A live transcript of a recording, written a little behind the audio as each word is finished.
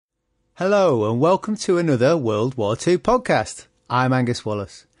Hello and welcome to another World War II podcast. I'm Angus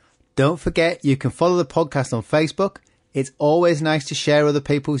Wallace. Don't forget you can follow the podcast on Facebook. It's always nice to share other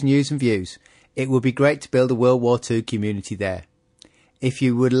people's news and views. It would be great to build a World War II community there. If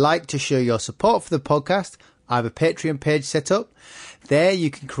you would like to show your support for the podcast, I have a Patreon page set up. There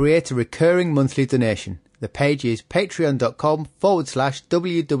you can create a recurring monthly donation. The page is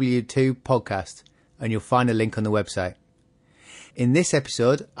patreon.com/WW2podcast and you'll find a link on the website. In this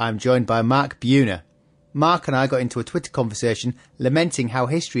episode, I'm joined by Mark Buehner. Mark and I got into a Twitter conversation lamenting how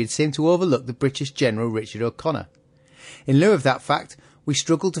history had seemed to overlook the British General Richard O'Connor. In lieu of that fact, we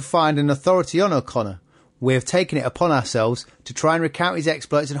struggled to find an authority on O'Connor. We have taken it upon ourselves to try and recount his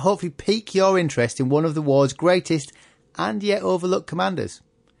exploits and hopefully pique your interest in one of the war's greatest and yet overlooked commanders.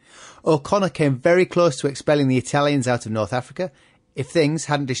 O'Connor came very close to expelling the Italians out of North Africa. If things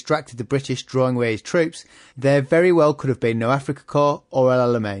hadn't distracted the British drawing away his troops, there very well could have been no Afrika Korps or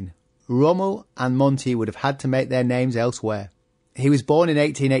El Alamein. Rommel and Monty would have had to make their names elsewhere. He was born in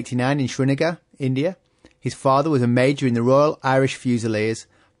 1889 in Srinagar, India. His father was a major in the Royal Irish Fusiliers.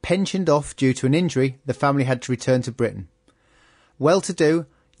 Pensioned off due to an injury, the family had to return to Britain. Well-to-do,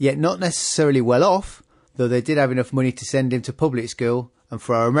 yet not necessarily well off, though they did have enough money to send him to public school, and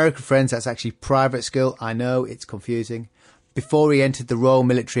for our American friends that's actually private school. I know, it's confusing. Before he entered the Royal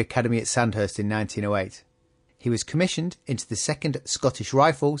Military Academy at Sandhurst in 1908. He was commissioned into the 2nd Scottish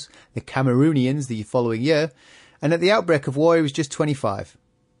Rifles, the Cameroonians, the following year, and at the outbreak of war he was just 25.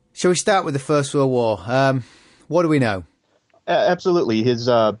 Shall we start with the First World War? What do we know? Absolutely.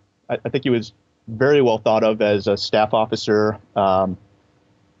 I think he was very well thought of as a staff officer. A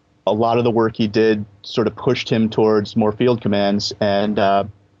lot of the work he did sort of pushed him towards more field commands, and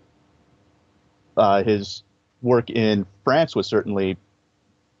his work in France was certainly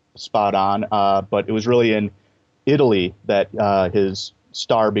spot on, but it was really in Italy that his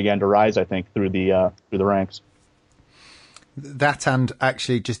star began to rise, I think, through the ranks. That and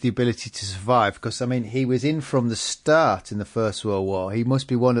actually just the ability to survive, because, I mean, he was in from the start in the First World War. He must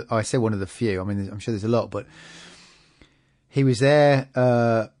be one of the few. I mean, I'm sure there's a lot, but he was there.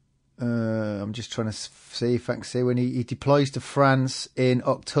 I'm just trying to see if I can see when he deploys to France in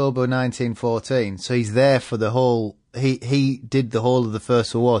October 1914. So he's there for the whole. He did the whole of the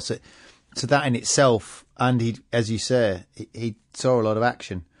First World War. So that in itself, and he, as you say, he saw a lot of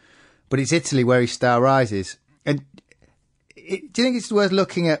action. But it's Italy where his star rises. And do you think it's worth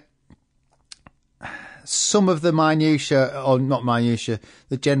looking at some of the minutiae, or not minutiae,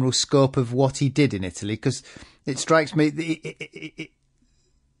 the general scope of what he did in Italy? Because it strikes me.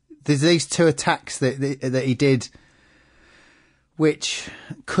 There's these two attacks that he did, which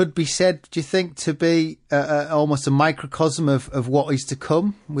could be said, do you think, to be almost a microcosm of what is to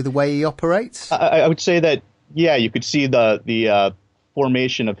come with the way he operates? I would say that, yeah, you could see the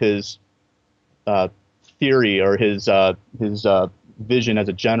formation of his theory or his vision as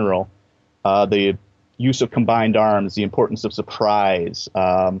a general, the use of combined arms, the importance of surprise.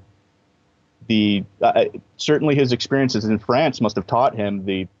 Certainly his experiences in France must have taught him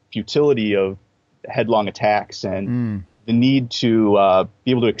the futility of headlong attacks and the need to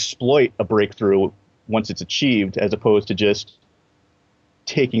be able to exploit a breakthrough once it's achieved, as opposed to just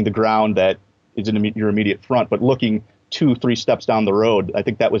taking the ground that is in your immediate front, but looking 2-3 steps down the road. I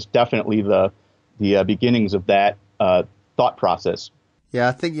think that was definitely the beginnings of that thought process. Yeah,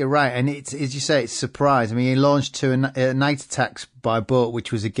 I think you're right. And it's, as you say, it's surprise. I mean, he launched two night attacks by boat,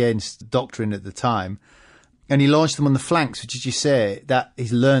 which was against doctrine at the time. And he launched them on the flanks, which, as you say, that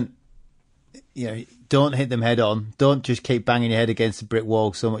he's learnt, don't hit them head on. Don't just keep banging your head against the brick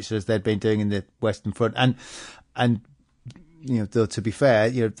wall so much as they'd been doing in the Western Front. And though to be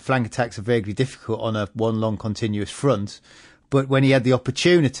fair, flank attacks are vaguely difficult on one long continuous front. But when he had the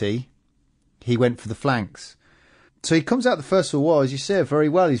opportunity, he went for the flanks. So he comes out the First World War, as you say, very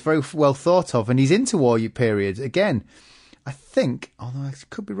well. He's very well thought of, and he's into war period. Again, I think, although I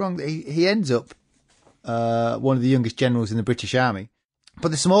could be wrong, he ends up one of the youngest generals in the British Army. But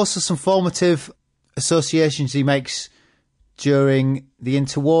there's also some formative associations he makes during the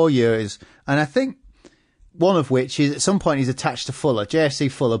interwar years. And I think one of which is at some point he's attached to Fuller, JFC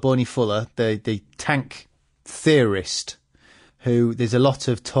Fuller, Boney Fuller, the tank theorist, who there's a lot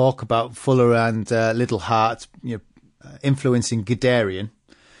of talk about Fuller and Little Hart influencing Guderian.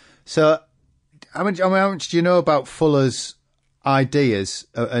 So how much do you know about Fuller's ideas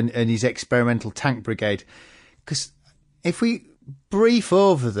and his experimental tank brigade? Because if we brief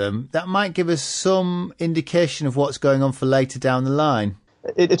over them, that might give us some indication of what's going on for later down the line.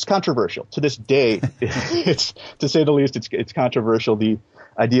 It's controversial to this day. It's, to say the least, it's controversial. The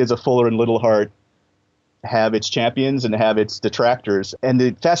ideas of Fuller and Little Hart have its champions and have its detractors. And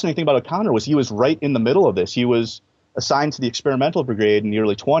the fascinating thing about O'Connor was he was right in the middle of this. He was assigned to the experimental brigade in the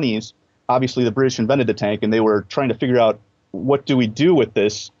early 20s. Obviously, the British invented the tank, and they were trying to figure out, what do we do with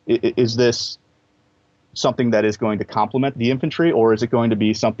this? Is this something that is going to complement the infantry, or is it going to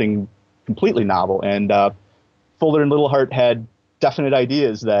be something completely novel? And Fuller and Littlehart had definite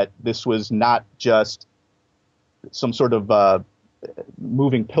ideas that this was not just some sort of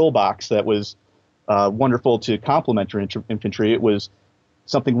moving pillbox that was wonderful to complement your infantry. It was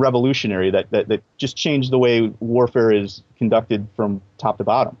something revolutionary that just changed the way warfare is conducted from top to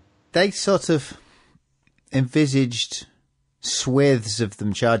bottom. They sort of envisaged swathes of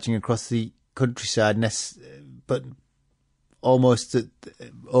them charging across the countryside, but almost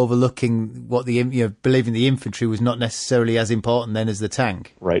overlooking what believing the infantry was not necessarily as important then as the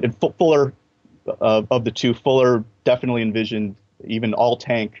tank. Right. And Fuller, of the two, Fuller definitely envisioned even all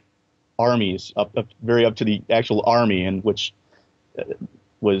tank armies up to the actual army, and which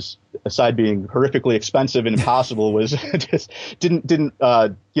was, aside being horrifically expensive and impossible, was just didn't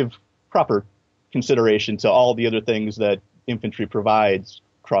give proper consideration to all the other things that infantry provides,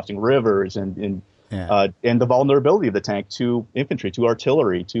 crossing rivers and the vulnerability of the tank to infantry, to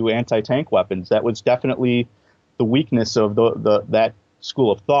artillery, to anti-tank weapons. That was definitely the weakness of that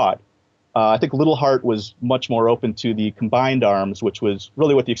school of thought. I think Littlehart was much more open to the combined arms, which was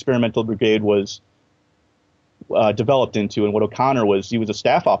really what the experimental brigade was developed into, and what O'Connor was. He was a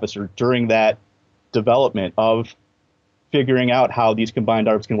staff officer during that development of figuring out how these combined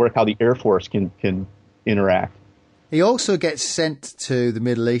arms can work, how the Air Force can interact. He also gets sent to the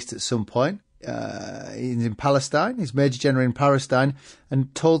Middle East at some point. He's in Palestine. He's Major General in Palestine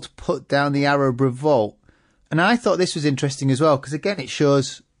and told to put down the Arab revolt. And I thought this was interesting as well, because again, it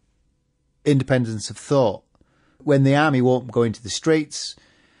shows independence of thought. When the army won't go into the streets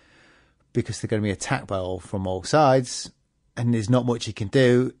because they're going to be attacked from all sides, and there's not much he can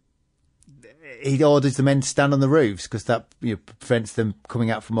do, he orders the men to stand on the roofs because that prevents them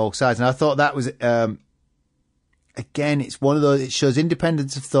coming out from all sides. And I thought that was, again, it's one of those, it shows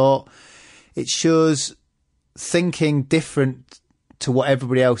independence of thought. It shows thinking different to what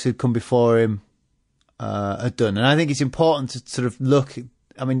everybody else who'd come before him had done. And I think it's important to sort of look.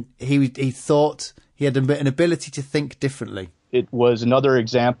 I mean, he thought he had an ability to think differently. It was another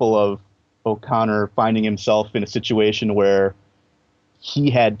example of O'Connor finding himself in a situation where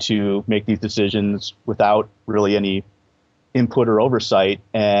he had to make these decisions without really any input or oversight,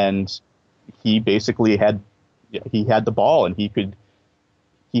 and he basically had the ball, and he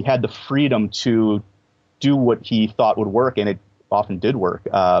had the freedom to do what he thought would work, and it often did work.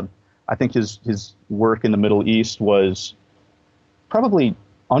 I think his work in the Middle East was probably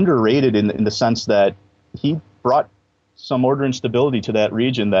underrated in the sense that he brought some order and stability to that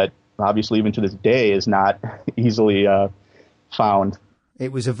region that obviously even to this day is not easily found.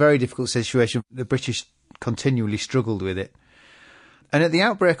 It was a very difficult situation. The British continually struggled with it. And at the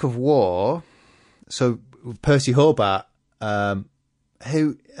outbreak of war, so Percy Hobart,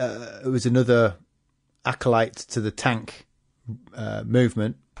 who was another acolyte to the tank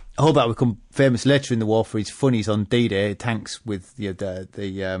movement. Hobart would become famous later in the war for his funnies on D-Day, tanks with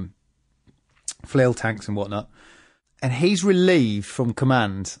the flail tanks and whatnot. And he's relieved from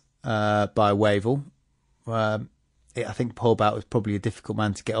command by Wavell. I think Hobart was probably a difficult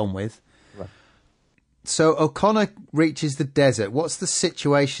man to get on with. Right. So O'Connor reaches the desert. What's the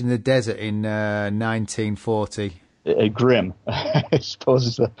situation in the desert in 1940? Grim, I suppose,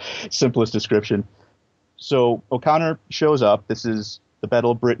 is the simplest description. So O'Connor shows up. This is the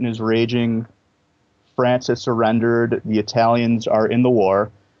Battle of Britain is raging. France has surrendered. The Italians are in the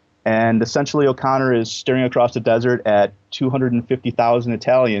war. And essentially O'Connor is staring across the desert at 250,000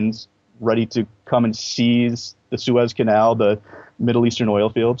 Italians ready to come and seize the Suez Canal, the Middle Eastern oil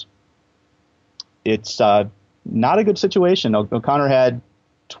fields. It's not a good situation. O'Connor had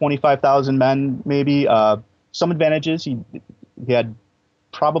 25,000 men, maybe. Some advantages. He had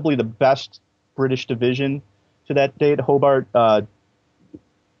probably the best British division to that date. Hobart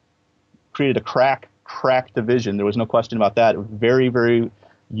created a crack division. There was no question about that. Very, very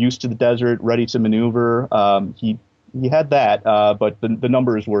used to the desert, ready to maneuver. He had that, but the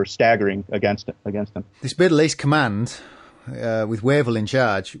numbers were staggering against him. This Middle East command, with Wavell in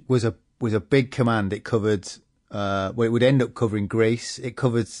charge, was a big command. It covered, it would end up covering Greece. It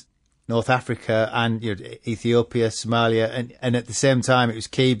covered North Africa and Ethiopia, Somalia, and at the same time it was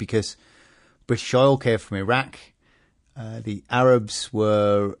key because British oil came from Iraq. The Arabs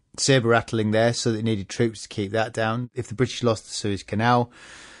were saber-rattling there, so they needed troops to keep that down. If the British lost the Suez Canal,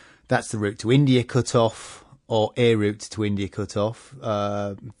 that's the route to India cut off, or a route to India cut off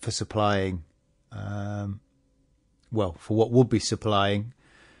for supplying for what would be supplying,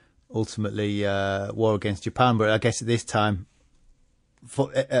 ultimately, war against Japan. But I guess at this time,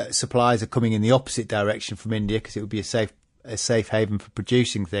 supplies are coming in the opposite direction from India because it would be a safe haven for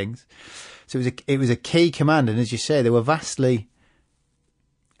producing things. So it was a key command, and as you say, they were vastly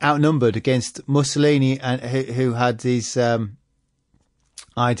outnumbered against Mussolini, and who had this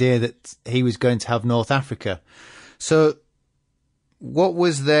idea that he was going to have North Africa. So what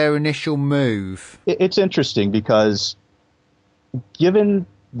was their initial move? It's interesting because given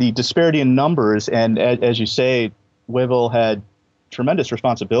the disparity in numbers, and as you say, Wavell had tremendous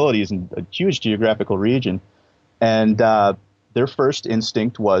responsibilities in a huge geographical region, and their first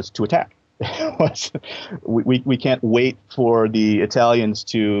instinct was to attack. We can't wait for the Italians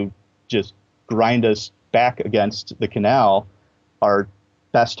to just grind us back against the canal. Our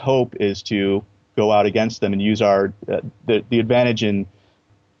best hope is to go out against them and use our the advantage in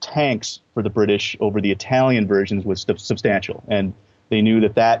tanks for the British over the Italian versions was substantial, and they knew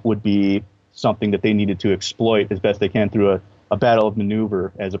that would be something that they needed to exploit as best they can through a battle of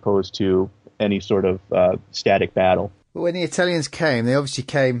maneuver as opposed to any sort of static battle. But when the Italians came, they obviously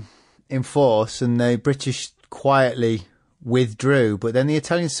came in force, and the British quietly withdrew, but then the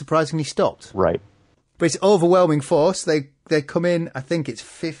Italians surprisingly stopped. Right. But it's overwhelming force. They come in, I think it's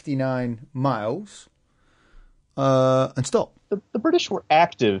 59 miles, and stop. The British were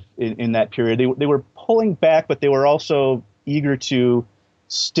active in that period. They were pulling back, but they were also eager to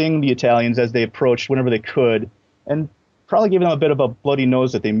sting the Italians as they approached whenever they could, and probably giving them a bit of a bloody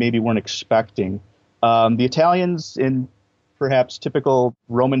nose that they maybe weren't expecting. The Italians, in perhaps typical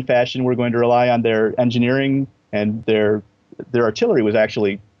Roman fashion, were going to rely on their engineering, and their artillery was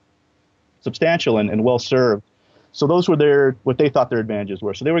actually substantial and well served. So those were what they thought their advantages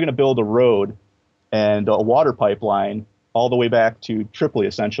were. So they were going to build a road and a water pipeline all the way back to Tripoli,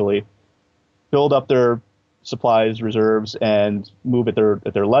 essentially, build up their supplies, reserves, and move at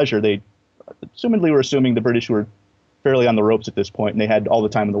their leisure. They assumedly were assuming the British were fairly on the ropes at this point, and they had all the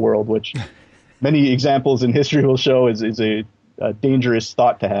time in the world, which many examples in history will show is a dangerous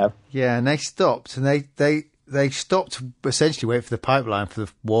thought to have. Yeah, and they stopped, and they stopped essentially waiting for the pipeline for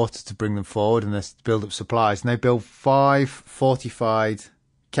the water to bring them forward and to build up supplies, and they built 5 fortified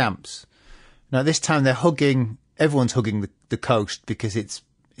camps. Now at this time everyone's hugging the coast because it's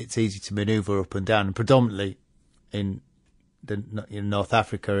easy to manoeuvre up and down, and predominantly in North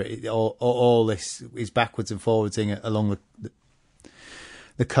Africa, all this is backwards and forwards along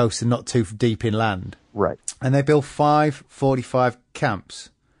the coast and not too deep inland. Right. And they built 5 45 camps.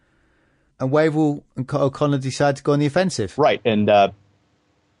 And Wavell and O'Connor decided to go on the offensive. Right. And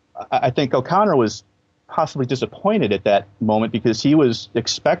I think O'Connor was possibly disappointed at that moment because he was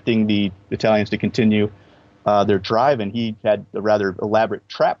expecting the Italians to continue their drive, and he had a rather elaborate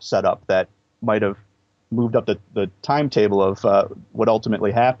trap set up that might have moved up the timetable of what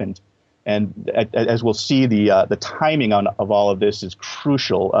ultimately happened. And as we'll see, the timing of all of this is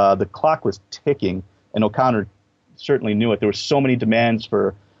crucial. The clock was ticking, and O'Connor certainly knew it. There were so many demands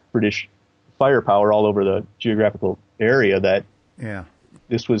for British firepower all over the geographical area that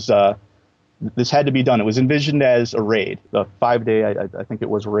this had to be done. It was envisioned as a raid, a 5-day, I think it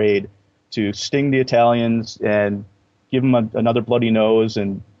was raid, to sting the Italians and give them another bloody nose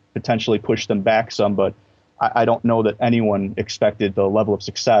and potentially push them back some. But I don't know that anyone expected the level of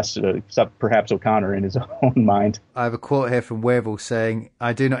success, except perhaps O'Connor in his own mind. I have a quote here from Wavell saying,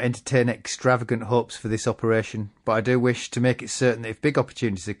 "I do not entertain extravagant hopes for this operation, but I do wish to make it certain that if big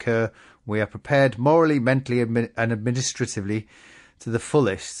opportunities occur, we are prepared morally, mentally, and administratively to the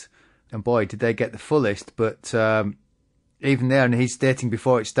fullest." And boy, did they get the fullest. But even there, and he's stating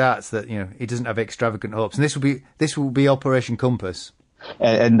before it starts that he doesn't have extravagant hopes, and this will be Operation Compass.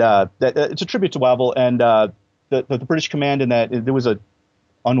 And it's a tribute to Wavell and the British command in that there was a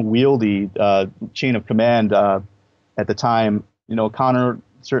unwieldy chain of command at the time. O'Connor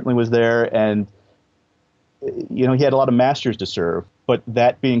certainly was there, and he had a lot of masters to serve. But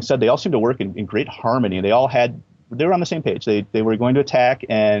that being said, they all seemed to work in great harmony. They were on the same page. They were going to attack,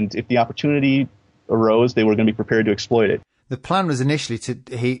 and if the opportunity arose, they were going to be prepared to exploit it. The plan was initially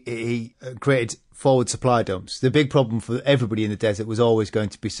he created forward supply dumps. The big problem for everybody in the desert was always going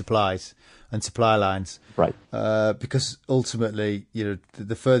to be supplies and supply lines. Right. Because ultimately,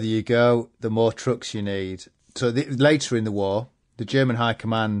 the further you go, the more trucks you need. So later in the war, the German High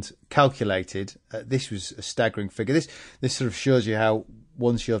Command calculated, this was a staggering figure. This sort of shows you how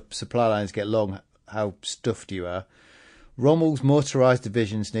once your supply lines get long, how stuffed you are. Rommel's motorised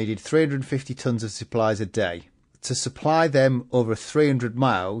divisions needed 350 tons of supplies a day. To supply them over 300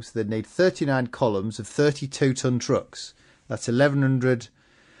 miles, they'd need 39 columns of 32-ton trucks. That's 1,100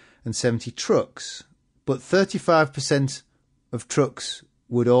 270 trucks, but 35% of trucks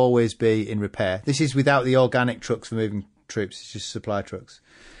would always be in repair. This is without the organic trucks for moving troops, it's just supply trucks.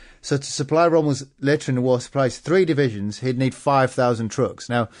 So to supply Rommel's later in the war supplies 3 divisions, he'd need 5,000 trucks.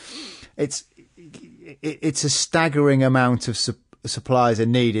 Now, it's a staggering amount of supplies are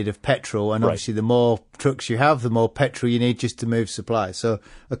needed of petrol, and obviously the more trucks you have, the more petrol you need just to move supplies. So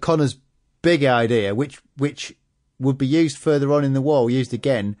O'Connor's big idea, which would be used further on in the war, used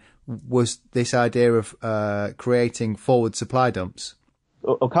again, was this idea of creating forward supply dumps.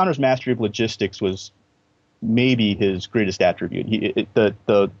 O'Connor's mastery of logistics was maybe his greatest attribute.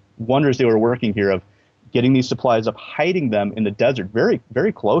 The wonders they were working here of getting these supplies up, hiding them in the desert, very,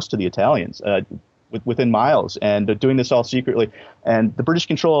 very close to the Italians, within miles, and doing this all secretly. And the British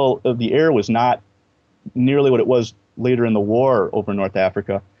control of the air was not nearly what it was later in the war over North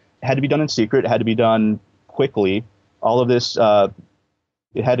Africa. It had to be done in secret. It had to be done quickly. All of this,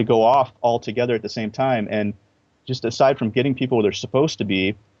 it had to go off all together at the same time. And just aside from getting people where they're supposed to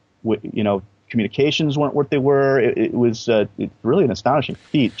be, communications weren't what they were. It was really an astonishing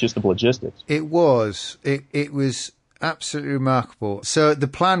feat, just of logistics. It was. It was absolutely remarkable. So the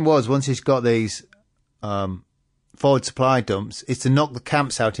plan was, once he's got these forward supply dumps, is to knock the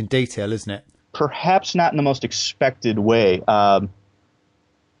camps out in detail, isn't it? Perhaps not in the most expected way.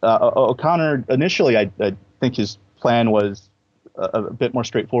 O'Connor, initially, I think his plan was a bit more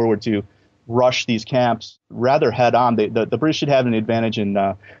straightforward, to rush these camps rather head on. The British should have an advantage in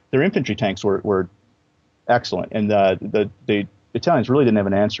their infantry tanks were excellent, and the Italians really didn't have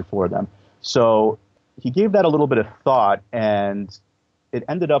an answer for them. So he gave that a little bit of thought, and it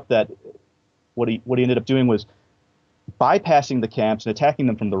ended up that what he ended up doing was bypassing the camps and attacking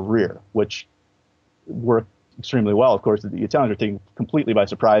them from the rear, which worked extremely well. Of course, the Italians were taken completely by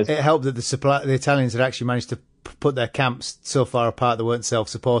surprise. It helped that the Italians had actually managed to put their camps so far apart they weren't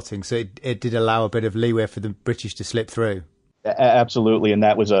self-supporting, so it did allow a bit of leeway for the British to slip through. Absolutely, and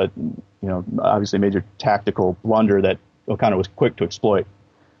that was obviously a major tactical blunder that O'Connor was quick to exploit.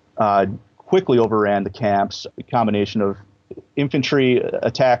 Quickly overran the camps, a combination of infantry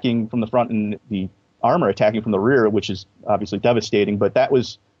attacking from the front and the armor attacking from the rear, which is obviously devastating, but that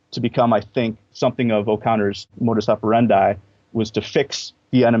was to become, I think, something of O'Connor's modus operandi, was to fix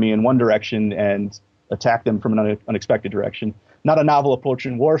the enemy in one direction and attack them from an unexpected direction. Not a novel approach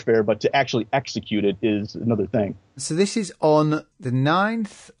in warfare, but to actually execute it is another thing. So this is on the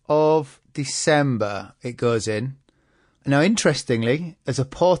 9th of December it goes in. Now, interestingly, as a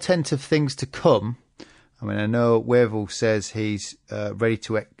portent of things to come, I mean, I know Wavell says he's ready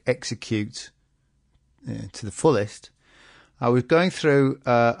to execute to the fullest. I was going through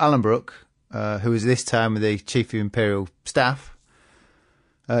Alanbrooke, who was this time the Chief of Imperial Staff,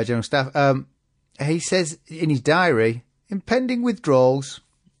 General Staff. He says in his diary, impending withdrawals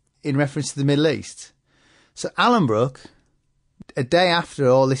in reference to the Middle East. So Alanbrooke, a day after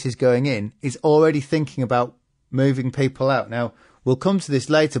all this is going in, is already thinking about moving people out. Now, we'll come to this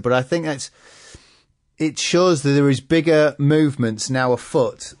later, but I think it shows that there is bigger movements now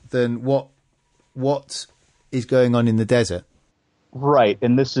afoot than what is going on in the desert. Right,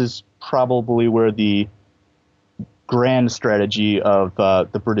 and this is probably where the grand strategy of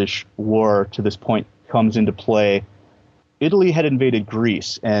the British war to this point comes into play. Italy had invaded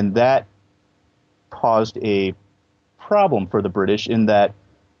Greece, and that caused a problem for the British in that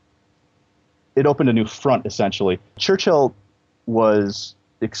it opened a new front, essentially. Churchill was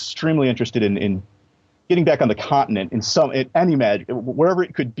extremely interested in getting back on the continent wherever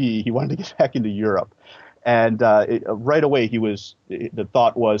it could be. He wanted to get back into Europe. And right away, the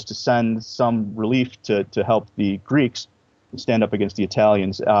thought was to send some relief to help the Greeks stand up against the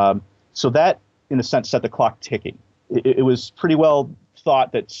Italians. So that, in a sense, set the clock ticking. It was pretty well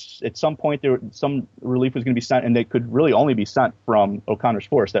thought that at some point some relief was going to be sent, and they could really only be sent from O'Connor's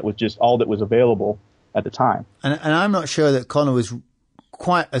force. That was just all that was available at the time. And I'm not sure that Connor was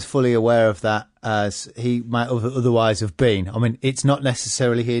quite as fully aware of that as he might otherwise have been. I mean, it's not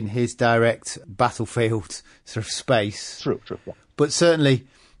necessarily in his direct battlefield sort of space. True. Yeah. But certainly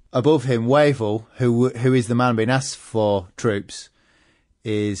above him, Wavell, who is the man being asked for troops,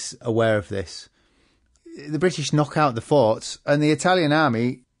 is aware of this. The British knock out the forts, and the Italian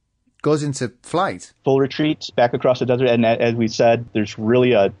army goes into flight. Full retreat back across the desert, and as we said, there's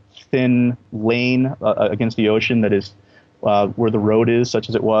really a thin lane against the ocean that is where the road is, such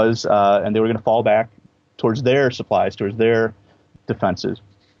as it was, and they were going to fall back towards their supplies, towards their defenses.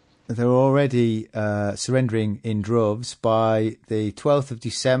 They were already surrendering in droves. By the 12th of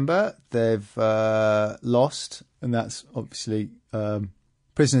December, they've lost, and that's obviously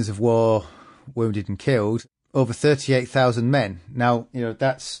prisoners of war, wounded and killed, over 38,000 men. Now,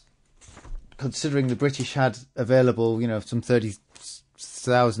 that's considering the British had available, some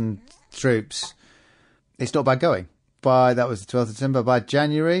 30,000 troops, it's not bad going. That was the 12th of December. By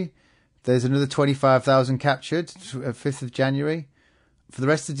January, there's another 25,000 captured, 5th of January. For the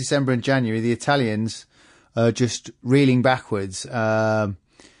rest of December and January, the Italians are just reeling backwards.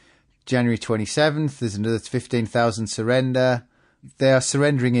 January 27th, there's another 15,000 surrender. They are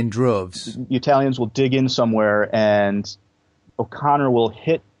surrendering in droves. The Italians will dig in somewhere, and O'Connor will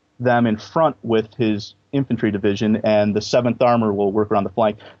hit them in front with his infantry division, and the 7th Armor will work around the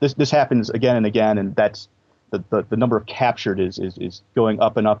flank. This happens again and again, and that's the number of captured is going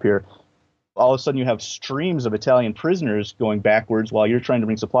up and up here. All of a sudden you have streams of Italian prisoners going backwards while you're trying to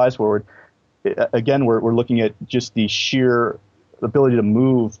bring supplies forward. Again, we're looking at just the sheer ability to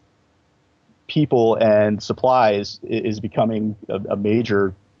move people and supplies is becoming a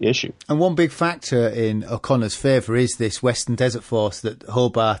major issue. And one big factor in O'Connor's favour is this Western Desert Force that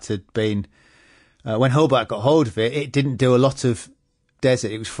Hobart had been... when Hobart got hold of it, it didn't do a lot of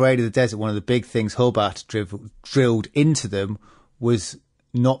desert. It was afraid of the desert. One of the big things Hobart drilled into them was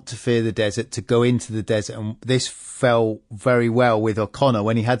not to fear the desert, to go into the desert. And this fell very well with O'Connor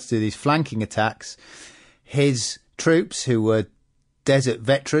when he had to do these flanking attacks. His troops, who were desert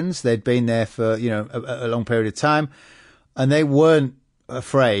veterans, they'd been there for, a long period of time, and they weren't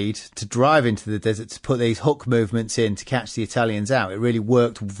afraid to drive into the desert to put these hook movements in to catch the Italians out. It really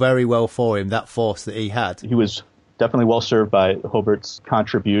worked very well for him, that force that he had. He was definitely well served by Hobart's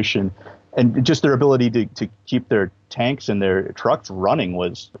contribution. And just their ability to keep their tanks and their trucks running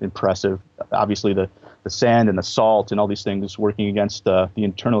was impressive. Obviously, the sand and the salt and all these things working against the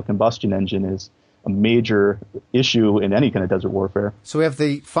internal combustion engine is a major issue in any kind of desert warfare. So we have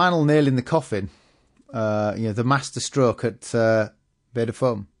the final nail in the coffin, the master stroke at Baie de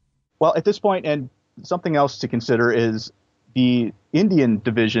Fum. Well, at this point, and something else to consider is the Indian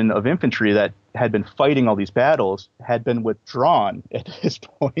division of infantry that had been fighting all these battles had been withdrawn at this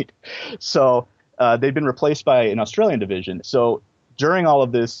point. So they'd been replaced by an Australian division. So during all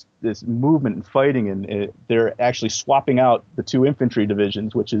of this movement and fighting, and they're actually swapping out the two infantry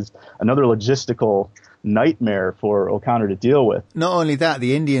divisions, which is another logistical nightmare for O'Connor to deal with. Not only that,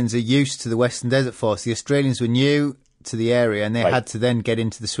 the Indians are used to the Western Desert Force. The Australians were new to the area, and they had to then get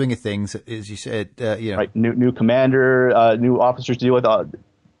into the swing of things, as you said. Right, new commander, new officers to deal with.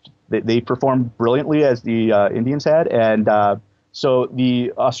 They performed brilliantly as the Indians had, and so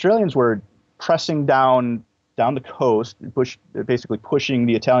the Australians were pressing down the coast, basically pushing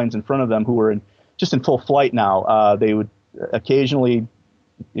the Italians in front of them, who were in full flight now. They would occasionally,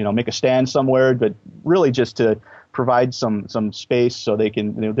 make a stand somewhere, but really just to provide some space so they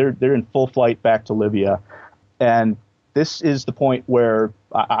can. They're in full flight back to Libya, and this is the point where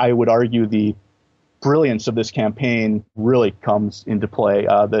I would argue the brilliance of this campaign really comes into play.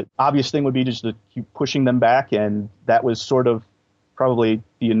 The obvious thing would be just to keep pushing them back, and that was sort of probably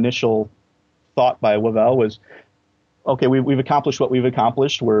the initial thought by Wavell was, okay, we've accomplished what we've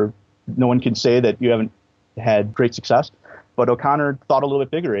accomplished, where no one can say that you haven't had great success. But O'Connor thought a little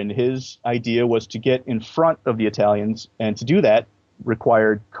bit bigger, and his idea was to get in front of the Italians, and to do that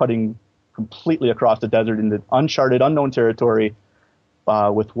required cutting completely across the desert into uncharted, unknown territory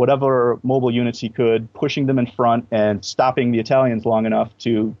with whatever mobile units he could, pushing them in front and stopping the Italians long enough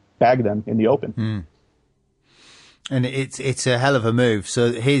to bag them in the open. Mm. And it's a hell of a move.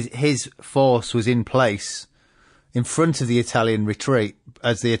 So his force was in place in front of the Italian retreat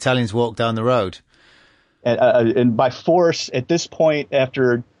as the Italians walked down the road. And by force, at this point,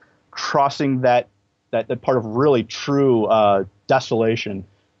 after crossing that part of really true desolation,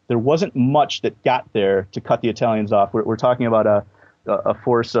 there wasn't much that got there to cut the Italians off. We're talking about a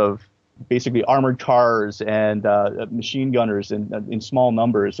force of basically armored cars and machine gunners in small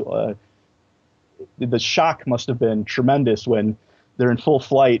numbers. The shock must have been tremendous when they're in full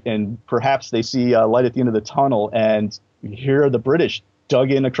flight and perhaps they see a light at the end of the tunnel, and here are the British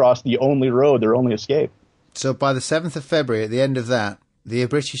dug in across the only road, their only escape. So by the 7th of February, at the end of that, the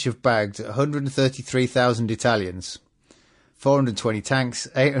British have bagged 133,000 Italians, 420 tanks,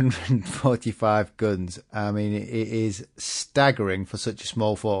 845 guns. I mean, it is staggering for such a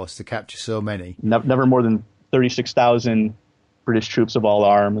small force to capture so many. Never more than 36,000 British troops of all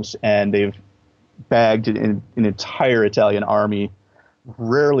arms, and they've bagged an entire Italian army.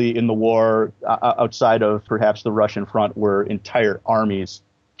 Rarely in the war, outside of perhaps the Russian front, were entire armies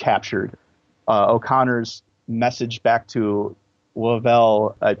captured. O'Connor's message back to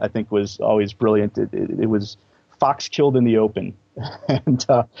Wavell, I think, was always brilliant. It was fox killed in the open. And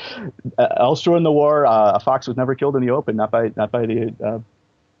elsewhere in the war, a fox was never killed in the open, not by the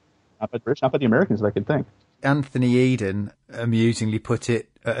British, not by the Americans, as I can think. Anthony Eden amusingly put it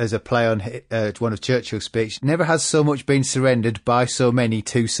as a play on one of Churchill's speech, never has so much been surrendered by so many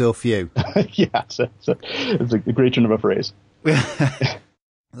to so few. Yeah, it's a great turn of a phrase. The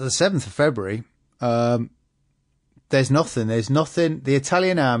 7th of February, there's nothing. The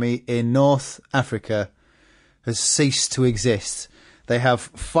Italian army in North Africa has ceased to exist. They have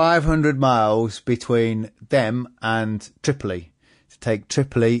 500 miles between them and Tripoli. To take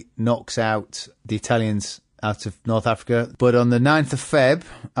Tripoli knocks out the Italians out of North Africa. But on the 9th of Feb,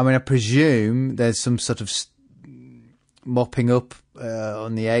 I presume there's some sort of mopping up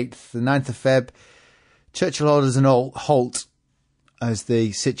on the 8th. The 9th of Feb, Churchill orders an halt as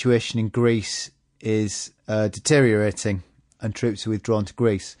the situation in Greece is deteriorating and troops are withdrawn to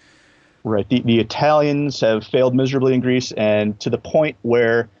Greece. Right. The Italians have failed miserably in Greece, and to the point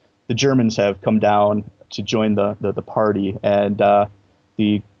where the Germans have come down to join the party. And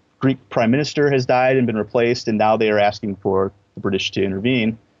the Greek prime minister has died and been replaced, and now they are asking for the British to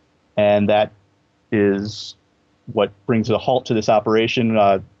intervene. And that is what brings a halt to this operation.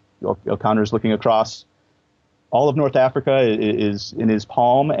 O'Connor's looking across. All of North Africa is in his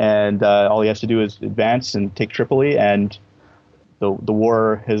palm, and all he has to do is advance and take Tripoli. And the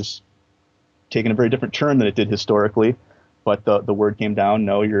war has taken a very different turn than it did historically. But the word came down,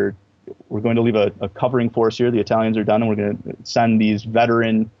 no, we're going to leave a covering force here. The Italians are done, and we're going to send these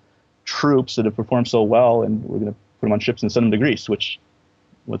veteran troops that have performed so well, and we're going to put them on ships and send them to Greece, which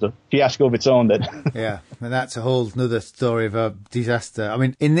was a fiasco of its own. Yeah, and that's a whole another story of a disaster.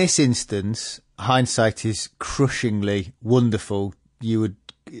 In this instance, hindsight is crushingly wonderful. You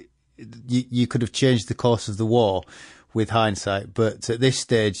could have changed the course of the war with hindsight, but at this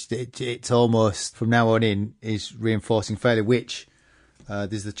stage, it's almost from now on in is reinforcing failure. Which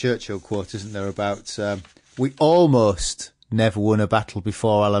there's the Churchill quote, isn't there, about we almost never won a battle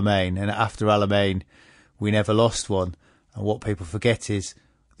before Alamein, and after Alamein, we never lost one. And what people forget is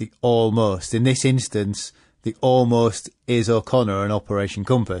the almost. In this instance, the almost is O'Connor and Operation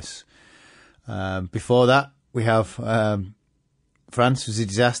Compass. Before that, we have France was a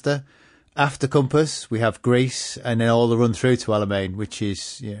disaster. After Compass, we have Greece, and then all the run through to Alamein, which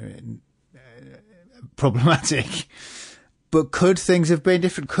is problematic. But could things have been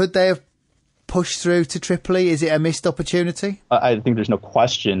different? Could they have pushed through to Tripoli? Is it a missed opportunity? I think there's no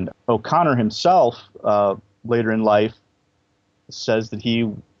question. O'Connor himself, later in life, says that he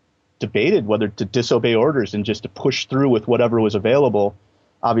debated whether to disobey orders and just to push through with whatever was available.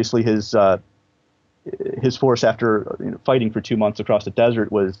 Obviously, his force, after fighting for 2 months across the desert,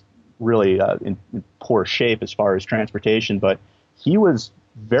 was really in poor shape as far as transportation. But he was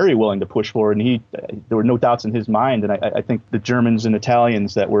very willing to push forward, and there were no doubts in his mind. And I think the Germans and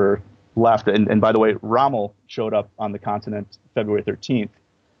Italians that were left, and by the way, Rommel showed up on the continent February 13th.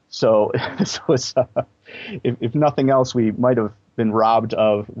 So this was, if nothing else, we might have been robbed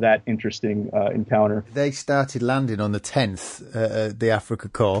of that interesting encounter. They started landing on the 10th, the Africa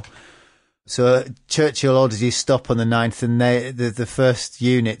Corps. So Churchill orders you stop on the 9th, and the first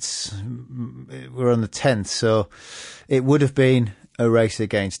units were on the 10th. So it would have been a race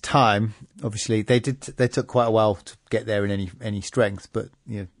against time. Obviously, they took quite a while to get there in any strength, but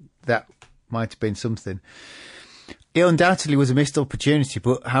that might have been something. It undoubtedly was a missed opportunity,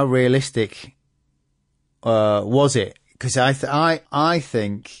 but how realistic was it? Because I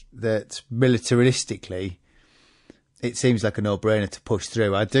think that militaristically, it seems like a no-brainer to push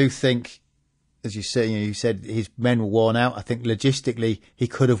through. I do think, as you say, you said his men were worn out. I think logistically he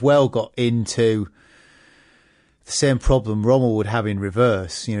could have well got into the same problem Rommel would have in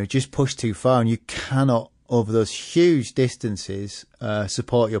reverse. Just push too far, and you cannot, over those huge distances,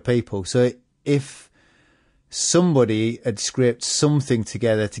 support your people. So if somebody had scraped something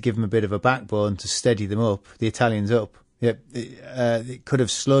together to give them a bit of a backbone to steady them up, the Italians up, it could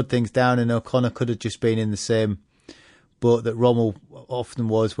have slowed things down, and O'Connor could have just been in the same boat that Rommel often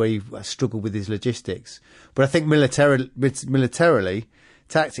was, where he struggled with his logistics. But I think militarily,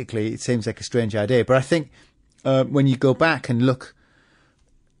 tactically, it seems like a strange idea. But I think when you go back and look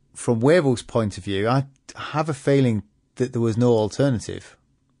from Wavell's point of view, I have a feeling that there was no alternative.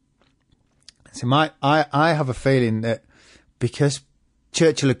 So I have a feeling that because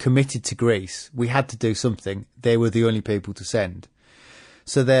Churchill had committed to Greece, we had to do something. They were the only people to send.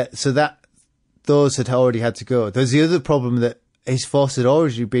 So that those had already had to go. There's the other problem that his force had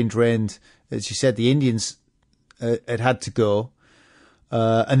already been drained. As you said, the Indians had to go,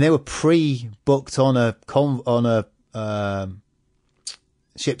 and they were pre-booked on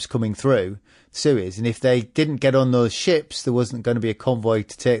ships coming through Suez. And if they didn't get on those ships, there wasn't going to be a convoy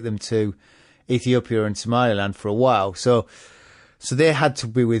to take them to Ethiopia and Somaliland for a while. So So they had to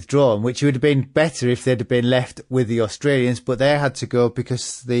be withdrawn, which would have been better if they'd have been left with the Australians, but they had to go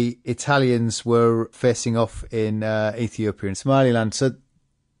because the Italians were facing off in Ethiopia and Somaliland. So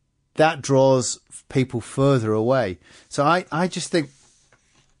that draws people further away. So I just think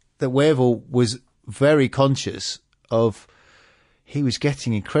that Wavell was very conscious of he was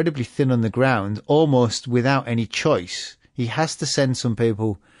getting incredibly thin on the ground, almost without any choice. He has to send some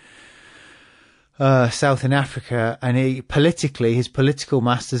people south in Africa, and his political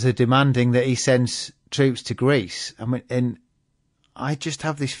masters are demanding that he sends troops to Greece. I mean, and I just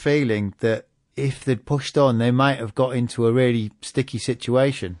have this feeling that if they'd pushed on, they might have got into a really sticky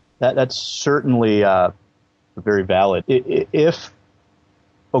situation. That's certainly very valid. If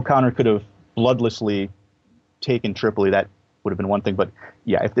O'Connor could have bloodlessly taken Tripoli, that would have been one thing. But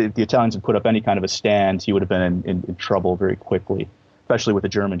yeah, if the Italians had put up any kind of a stand, he would have been in trouble very quickly, especially with the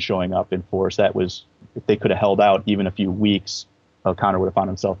Germans showing up in force. That was, if they could have held out even a few weeks, O'Connor would have found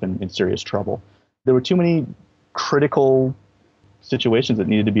himself in serious trouble. There were too many critical situations that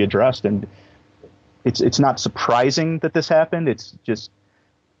needed to be addressed, and it's not surprising that this happened. It's just,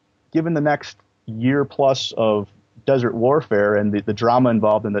 given the next year plus of desert warfare and the drama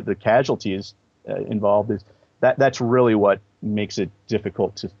involved and the casualties involved, that's really what makes it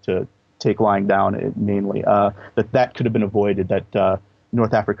difficult to take lying down, mainly. That could have been avoided, that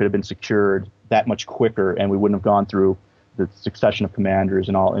North Africa could have been secured that much quicker, and we wouldn't have gone through the succession of commanders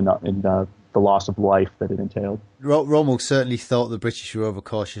and all, and the loss of life that it entailed. Rommel certainly thought the British were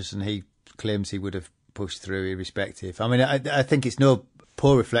overcautious, and he claims he would have pushed through irrespective. I mean, I think it's no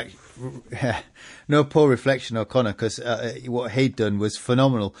poor reflection on O'Connor, because what he'd done was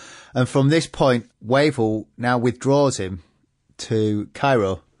phenomenal. And from this point, Wavell now withdraws him to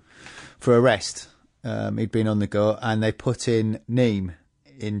Cairo for arrest. He'd been on the go, and they put in Neame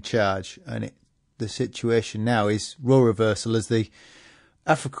in charge. And the situation now is role reversal as the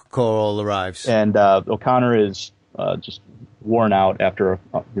Africa Corps all arrives. And O'Connor is just worn out after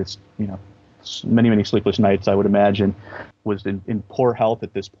this, many sleepless nights, I would imagine, was in poor health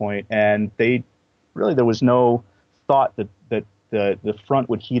at this point. And there was no thought that the front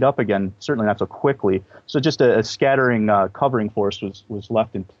would heat up again, certainly not so quickly. So just a scattering covering force was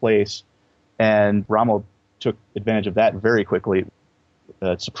left in place. And Rommel took advantage of that very quickly,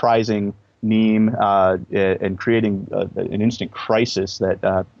 surprising Neame and creating an instant crisis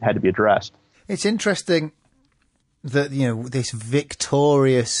that had to be addressed. It's interesting that, this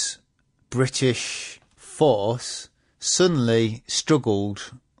victorious British force suddenly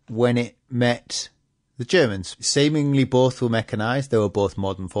struggled when it met the Germans. Seemingly both were mechanised. They were both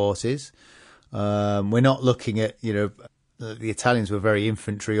modern forces. We're not looking at, the Italians were very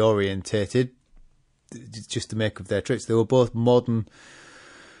infantry orientated, just to make of their tricks. They were both modern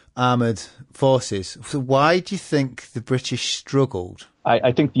armoured forces. So why do you think the British struggled?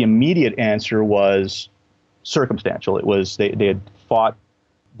 I think the immediate answer was circumstantial. It was they had fought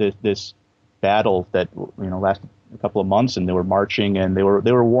this battle that lasted a couple of months, and they were marching, and they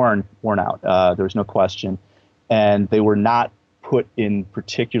were worn out. There was no question, and they were not put in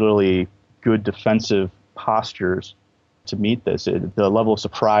particularly good defensive postures to meet this. The level of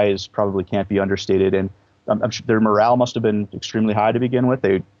surprise probably can't be understated, and I'm sure their morale must have been extremely high to begin with.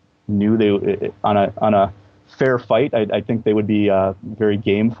 They knew on a fair fight, I think they would be very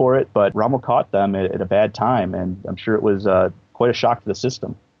game for it, but Rommel caught them at a bad time, and I'm sure it was quite a shock to the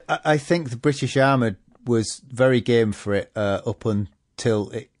system. I think the British armour was very game for it up until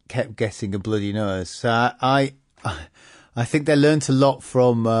it kept getting a bloody nose. So I think they learnt a lot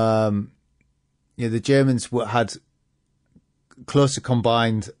from the Germans had closer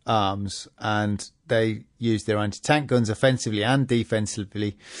combined arms, and they used their anti-tank guns offensively and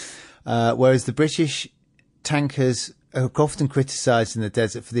defensively, whereas the British tankers are often criticised in the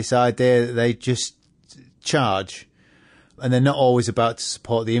desert for this idea that they just charge, and they're not always about to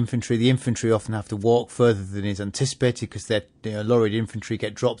support the infantry. The infantry often have to walk further than is anticipated because their lorried infantry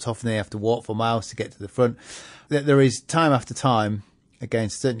get dropped off and they have to walk for miles to get to the front. There is time after time,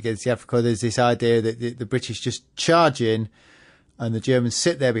 certainly against the Africa, there's this idea that the British just charge in and the Germans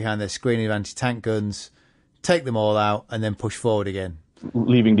sit there behind their screen of anti-tank guns, take them all out, and then push forward again,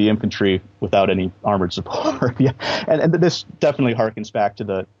 leaving the infantry without any armored support. Yeah. And this definitely harkens back to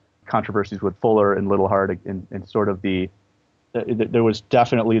the controversies with Fuller and Little Heart, and sort of there was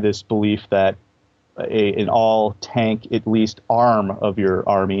definitely this belief that an all-tank, at least arm of your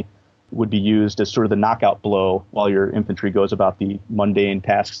army would be used as sort of the knockout blow while your infantry goes about the mundane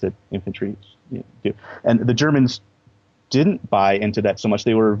tasks that infantry do. And the Germans didn't buy into that so much.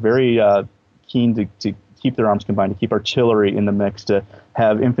 They were very keen to keep their arms combined, to keep artillery in the mix, to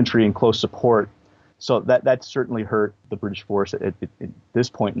have infantry in close support. So that certainly hurt the British force at this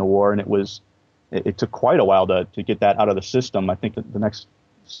point in the war, and it took quite a while to get that out of the system. I think that the next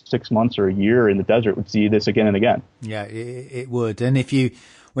 6 months or a year in the desert would see this again and again. Yeah, it would. And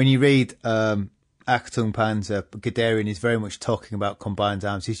when you read Achtung Panzer, Guderian is very much talking about combined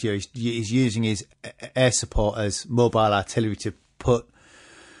arms. He's using his air support as mobile artillery to put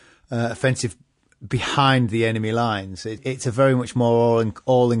offensive behind the enemy lines. It's a very much more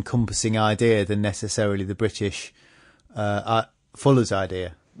all-encompassing idea than necessarily the British Fuller's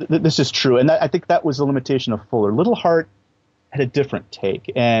idea. This is true, and I think that was the limitation of Fuller. Little Hart had a different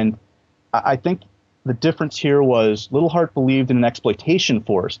take, and I think the difference here was Little Hart believed in an exploitation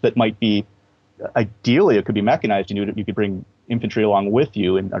force that might be, ideally, it could be mechanized. You could bring infantry along with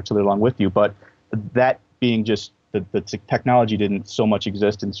you and artillery along with you, but that being just the technology didn't so much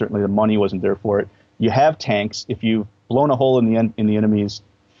exist, and certainly the money wasn't there for it. You have tanks. If you've blown a hole in the enemy's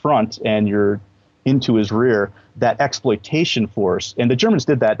front and you're into his rear, that exploitation force, and the Germans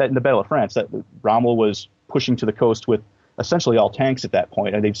did that in the Battle of France. That Rommel was pushing to the coast with essentially all tanks at that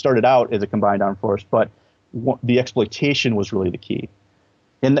point, and they'd started out as a combined armed force, but the exploitation was really the key.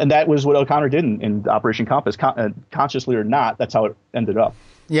 And that was what O'Connor did in Operation Compass, consciously or not. That's how it ended up.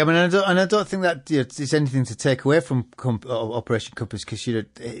 Yeah, I mean, I don't think that there's anything to take away from Operation Compass, because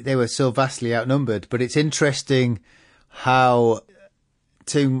they were so vastly outnumbered. But it's interesting how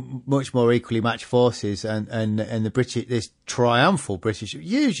two much more equally matched forces and the British, this triumphal British,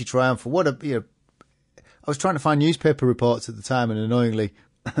 hugely triumphal. I was trying to find newspaper reports at the time, and annoyingly,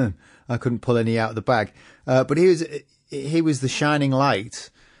 I couldn't pull any out of the bag. But he was the shining light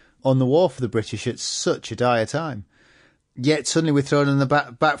on the war for the British at such a dire time. Yet suddenly we're thrown on the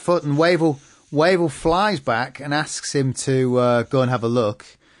back foot, and Wavell flies back and asks him to go and have a look.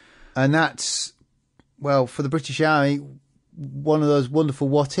 And that's, well, for the British Army, one of those wonderful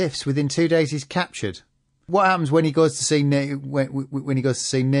what ifs. Within 2 days, he's captured. What happens when he goes to see when he goes to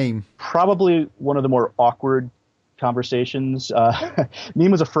see Neame? Probably one of the more awkward conversations.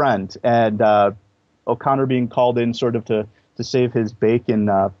 Neame was a friend, and O'Connor being called in sort of to save his bacon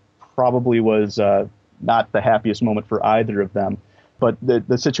probably was not the happiest moment for either of them. But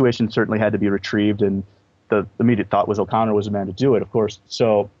the situation certainly had to be retrieved, and the immediate thought was O'Connor was the man to do it, of course.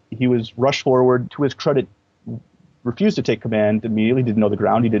 So he was rushed forward. To his credit, refused to take command immediately. Didn't know the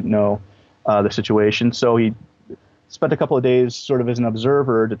ground. He didn't know the situation. So he spent a couple of days sort of as an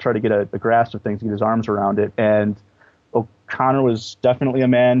observer to try to get a grasp of things, to get his arms around it. And O'Connor was definitely a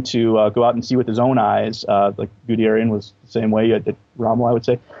man to go out and see with his own eyes. Like Guderian was the same way at Rommel, I would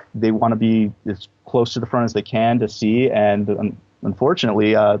say. They want to be as close to the front as they can to see. And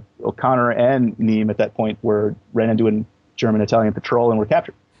unfortunately, O'Connor and Neame at that point ran into a German-Italian patrol and were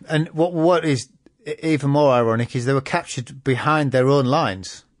captured. And what is even more ironic is they were captured behind their own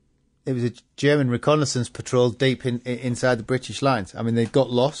lines. It was a German reconnaissance patrol deep inside the British lines. I mean, they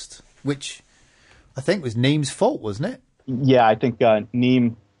got lost, which I think was Neame's fault, wasn't it? Yeah, I think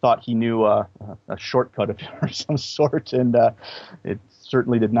Neame thought he knew a shortcut of some sort, and it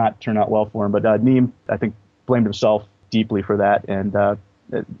certainly did not turn out well for him. But Neame, I think, blamed himself deeply for that, and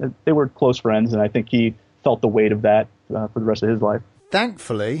they were close friends, and I think he felt the weight of that for the rest of his life.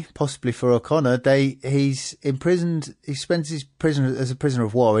 Thankfully, possibly for O'Connor, he's imprisoned. He spends his prison as a prisoner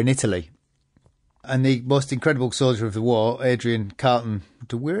of war in Italy, and the most incredible soldier of the war, Adrian Carlton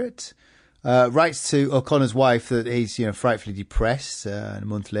de Weret, writes to O'Connor's wife that he's frightfully depressed. And a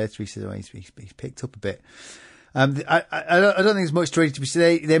month later, he says, he's picked up a bit. I don't think there's much to read.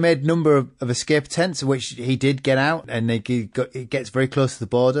 They made a number of escape attempts, which he did get out, and he gets very close to the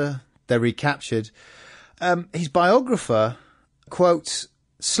border. They're recaptured. His biographer quotes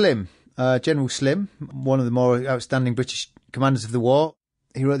Slim, General Slim, one of the more outstanding British commanders of the war.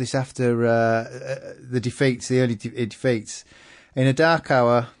 He wrote this after the early defeats. In a dark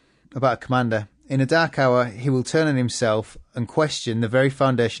hour, about a commander, in a dark hour he will turn on himself and question the very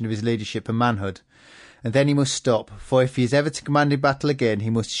foundation of his leadership and manhood. And then he must stop, for if he is ever to command in battle again, he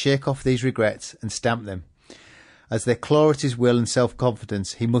must shake off these regrets and stamp them. As they claw at his will and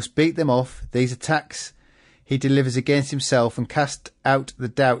self-confidence, he must beat them off, these attacks he delivers against himself, and cast out the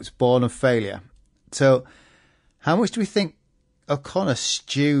doubts born of failure. So, how much do we think O'Connor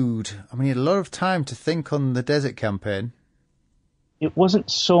stewed? I mean, he had a lot of time to think on the desert campaign. It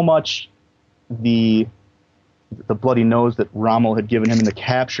wasn't so much the bloody nose that Rommel had given him in the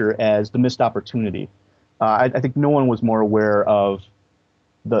capture as the missed opportunity. I think no one was more aware of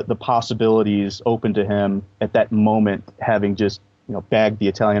the possibilities open to him at that moment, having just bagged the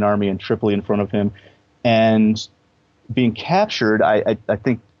Italian army in Tripoli in front of him. And being captured, I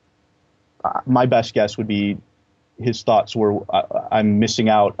think my best guess would be his thoughts were, I'm missing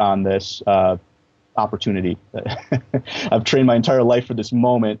out on this opportunity. I've trained my entire life for this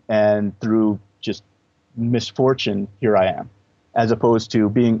moment, and through just misfortune, here I am. As opposed to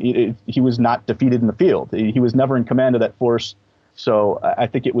he was not defeated in the field. He was never in command of that force. So I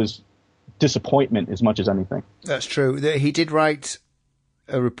think it was disappointment as much as anything. That's true. He did write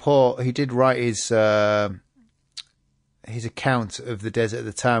a report. He did write his account of the desert at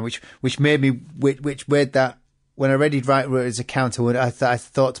the time, which made that when I read he'd write his account, I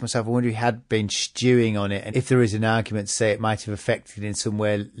thought to myself, I wonder if he had been stewing on it, and if there is an argument to say it might have affected in some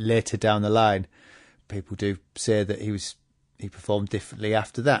way later down the line. People do say that he performed differently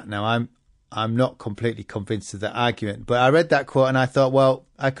after that. Now I'm not completely convinced of that argument, but I read that quote and I thought, well,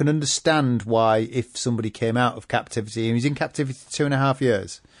 I can understand why, if somebody came out of captivity, he was in captivity 2.5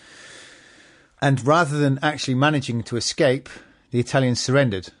 years, and rather than actually managing to escape, the Italians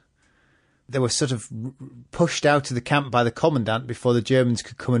surrendered. They were sort of pushed out of the camp by the commandant before the Germans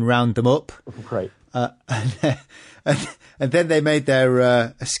could come and round them up. Right. And then they made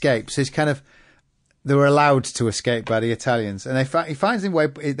their escape. So it's kind of, they were allowed to escape by the Italians, and he finds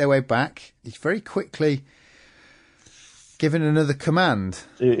their way back. He's very quickly given another command.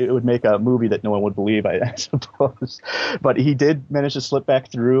 It would make a movie that no one would believe, I suppose. But he did manage to slip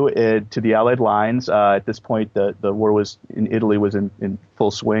back through to the Allied lines. At this point, the war in Italy was in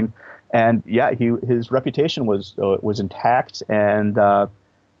full swing, and yeah, his reputation was intact. And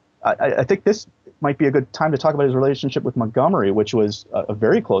I think this might be a good time to talk about his relationship with Montgomery, which was a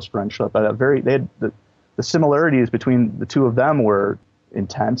very close friendship. They had the similarities between the two of them were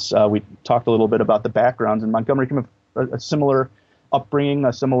intense. We talked a little bit about the backgrounds, and Montgomery came a similar upbringing,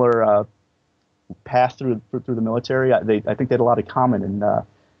 a similar path through the military. I think they had a lot in common. And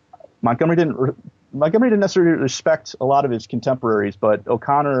Montgomery didn't necessarily respect a lot of his contemporaries, but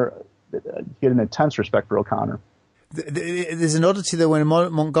O'Connor, he had an intense respect for O'Connor. There's an oddity though. When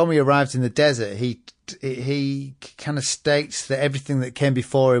Montgomery arrived in the desert, he kind of states that everything that came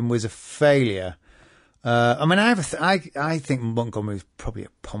before him was a failure. I mean, I think Montgomery was probably a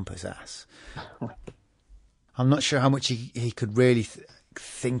pompous ass. I'm not sure how much he could really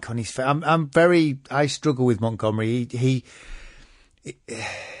think on his face. I struggle with Montgomery. He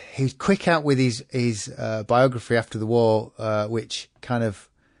was quick out with his biography after the war, which kind of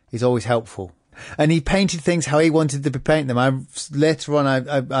is always helpful. And he painted things how he wanted to be painting them. Later on,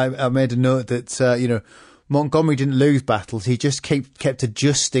 I made a note that Montgomery didn't lose battles. He just kept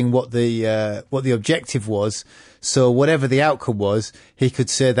adjusting what the objective was. So whatever the outcome was, he could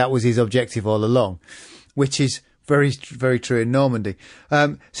say that was his objective all along, which is very, very true in Normandy.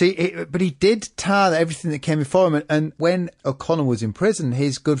 But he did tar everything that came before him. And when O'Connor was in prison,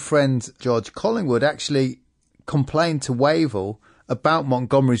 his good friend George Collingwood actually complained to Wavell about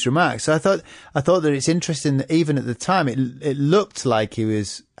Montgomery's remarks. So I thought that it's interesting that even at the time it looked like he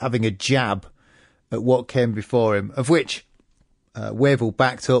was having a jab at what came before him, of which Wavell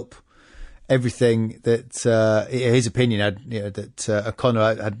backed up everything that his opinion had. That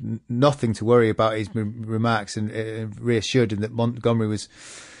O'Connor had nothing to worry about his remarks, and reassured him that Montgomery was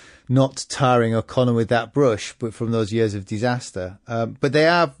not tarring O'Connor with that brush, but from those years of disaster. But they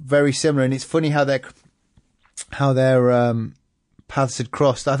are very similar, and it's funny how their paths had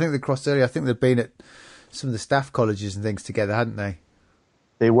crossed. I think they crossed earlier. I think they'd been at some of the staff colleges and things together, hadn't they?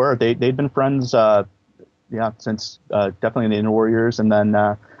 They were. They'd been friends, since definitely in the interwar years, and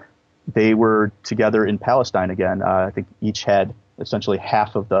then they were together in Palestine again. I think each had essentially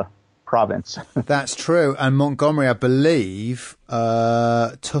half of the province. That's true. And Montgomery, I believe,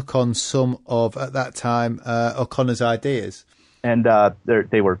 took on some of, at that time, O'Connor's ideas. And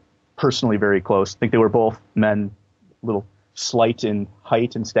they were personally very close. I think they were both men, a little slight in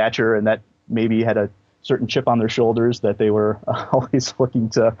height and stature, and that maybe had a certain chip on their shoulders that they were always looking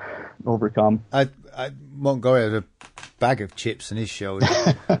to overcome. Montgomery had a bag of chips on his shoulder.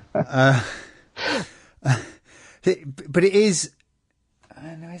 But it is,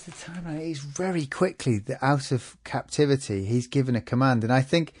 I know it's the time, it's very quickly out of captivity. He's given a command, and I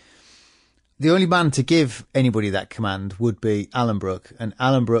think the only man to give anybody that command would be Alan Brooke, and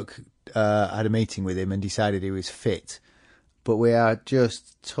Alan Brooke had a meeting with him and decided he was fit. But we are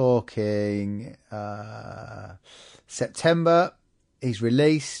just talking September, he's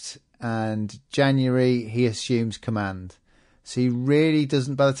released, and January he assumes command. So he really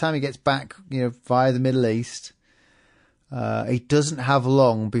doesn't, by the time he gets back, via the Middle East, he doesn't have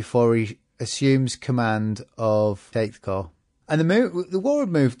long before he assumes command of 8th Corps. And the war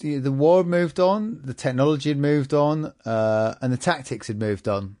had moved on, the technology had moved on, and the tactics had moved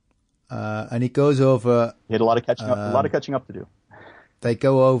on. And he goes over. He had a lot of catching up to do. They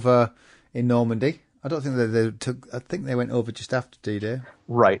go over in Normandy, I don't think that they took. I think they went over just after D-Day.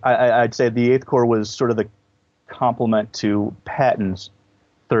 Right. I'd say the 8th Corps was sort of the complement to Patton's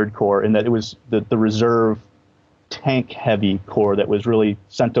 3rd Corps in that it was the reserve tank-heavy corps that was really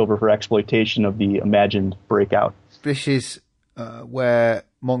sent over for exploitation of the imagined breakout. This is where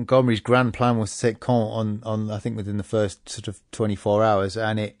Montgomery's grand plan was to take Caen on I think within the first sort of 24 hours,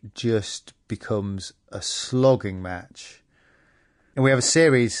 and it just becomes a slogging match. And we have a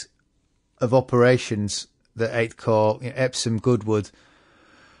series of operations that 8th Corps, Epsom, Goodwood,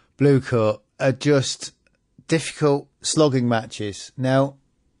 Bluecoat, are just difficult slogging matches. Now,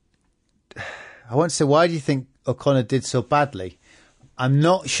 I want to say, why do you think O'Connor did so badly? I'm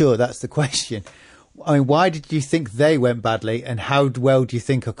not sure that's the question. I mean, why did you think they went badly, and how well do you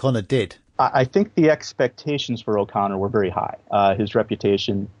think O'Connor did? I think the expectations for O'Connor were very high. His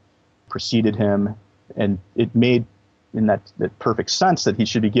reputation preceded him, and it made in that perfect sense that he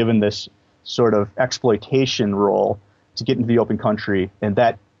should be given this sort of exploitation role to get into the open country, and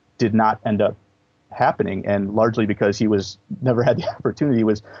that did not end up happening, and largely because he never had the opportunity.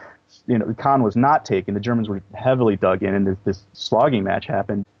 Caen was not taken. The Germans were heavily dug in, and this slogging match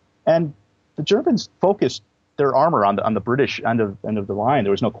happened, and the Germans focused their armor on the British end of the line.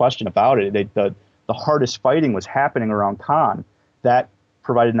 There was no question about it. The hardest fighting was happening around Caen. That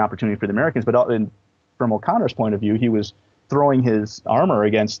provided an opportunity for the Americans, but from O'Connor's point of view, he was throwing his armor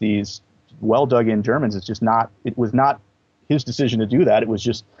against these well dug in Germans. It was not his decision to do that. It was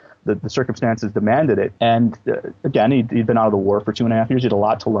just the circumstances demanded it. And again, he'd been out of the war for 2.5 years. He had a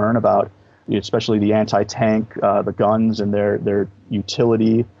lot to learn about, especially the anti-tank, the guns and their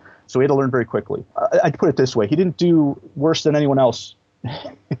utility. So he had to learn very quickly. I'd put it this way. He didn't do worse than anyone else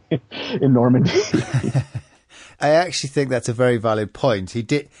in Normandy. I actually think that's a very valid point. He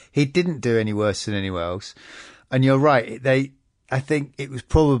didn't do any worse than anyone else. And you're right. I think it was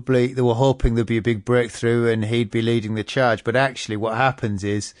probably they were hoping there'd be a big breakthrough and he'd be leading the charge. But actually what happens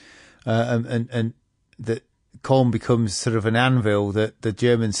is, and that Caen becomes sort of an anvil that the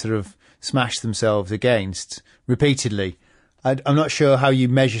Germans sort of smash themselves against repeatedly. I'm not sure how you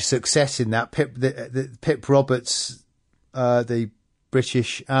measure success in that. Pip Roberts, the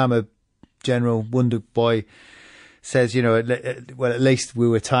British armour general, Wonder Boy, says, well, at least we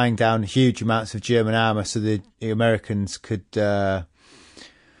were tying down huge amounts of German armour so the Americans could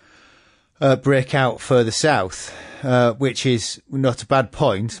break out further south, which is not a bad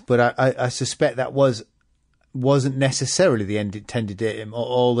point, but I suspect that wasn't necessarily the intended aim.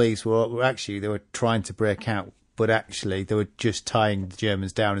 All these were actually, they were trying to break out, but actually they were just tying the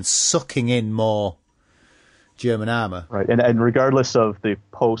Germans down and sucking in more German armour. Right, and regardless of the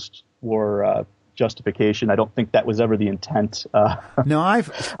post-war justification, I don't think that was ever the intent. No, I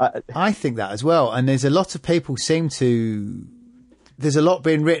think that as well. And there's a lot of people there's a lot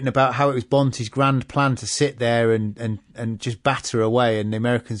being written about how it was Bonte's grand plan to sit there and just batter away, and the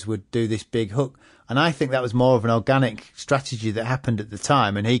Americans would do this big hook. And I think that was more of an organic strategy that happened at the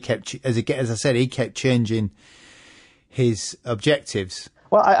time. And he kept, as I said, he kept changing his objectives.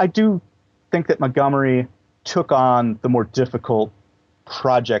 Well, I do think that Montgomery took on the more difficult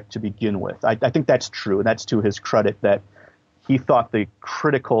project to begin with. I think that's true, and that's to his credit that he thought the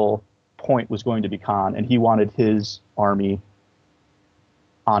critical point was going to be Caen, and he wanted his army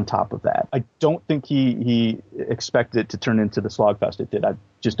on top of that. I don't think he expected it to turn into the slogfest it did. I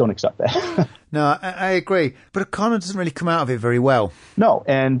just don't accept that. No, I agree. But O'Connor doesn't really come out of it very well. No,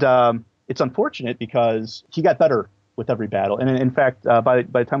 and it's unfortunate because he got better with every battle. And in fact, by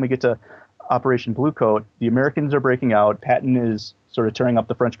the time we get to Operation Bluecoat, the Americans are breaking out. Patton is sort of tearing up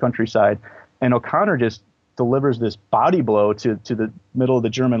the French countryside, and O'Connor just delivers this body blow to the middle of the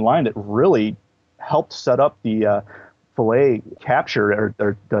German line that really helped set up the Fillet capture,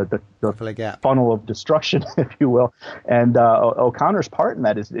 or the funnel of destruction, if you will. And O'Connor's part in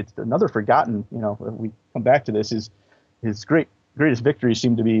that it's another forgotten. We come back to this. His greatest victories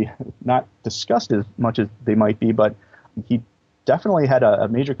seem to be not discussed as much as they might be, but he definitely had a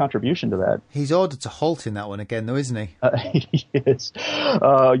major contribution to that. He's ordered to halt in that one again, though, isn't he? He is.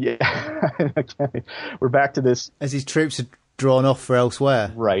 Yeah. Okay. We're back to this. As his troops are drawn off for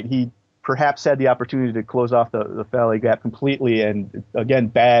elsewhere. Right. He perhaps had the opportunity to close off the Valley Gap completely and, again,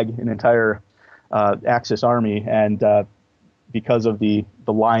 bag an entire Axis army. And because of the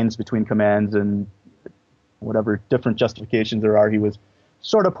lines between commands and whatever different justifications there are, he was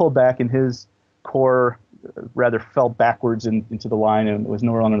sort of pulled back, and his corps rather fell backwards into the line and was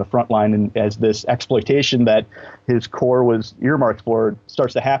nowhere on the front line. And as this exploitation that his corps was earmarked for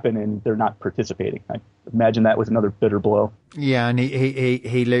starts to happen, and they're not participating. I imagine that was another bitter blow. Yeah, and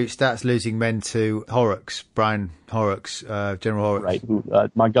he starts losing men to Horrocks, Brian Horrocks, General Horrocks. Right, who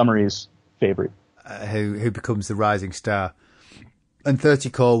Montgomery's favorite. who becomes the rising star. And 30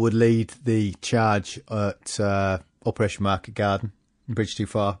 Corps would lead the charge at Operation Market Garden, Bridge Too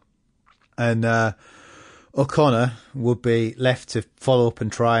Far. And O'Connor would be left to follow up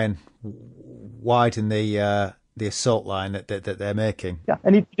and try and widen the assault line that they're making. Yeah,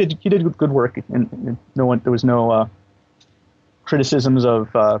 and he did good work, and there was no criticisms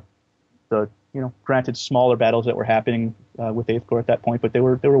of the granted smaller battles that were happening with Eighth Corps at that point, but they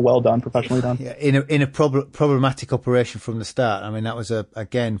were well done, professionally done. Yeah, in a problematic operation from the start. I mean, that was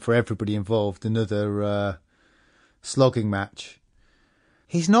again for everybody involved another slogging match.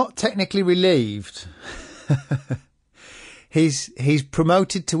 He's not technically relieved. He's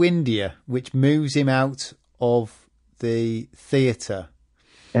promoted to India, which moves him out of the theatre.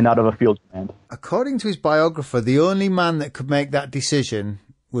 And out of a field command. According to his biographer, the only man that could make that decision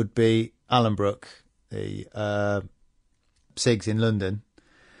would be Allenbrook, the SIGs in London.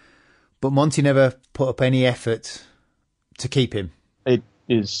 But Monty never put up any effort to keep him. It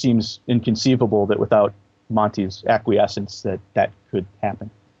seems inconceivable that without Monty's acquiescence that could happen.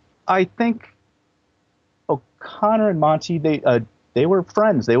 I think O'Connor and Monty, they were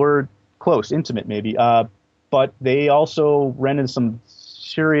friends. They were close, intimate maybe. But they also ran into some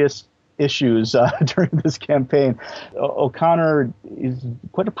serious issues during this campaign. O'Connor is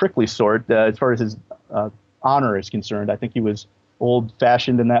quite a prickly sort as far as his honor is concerned. I think he was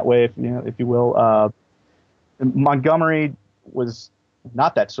old-fashioned in that way, if you will. Montgomery was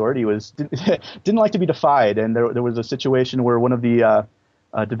not that sort. He didn't like to be defied, and there was a situation where one of the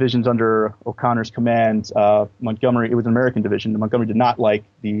divisions under O'Connor's command, Montgomery, it was an American division. Montgomery did not like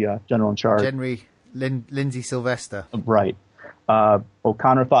the general in charge. General Lindsay Sylvester. Right.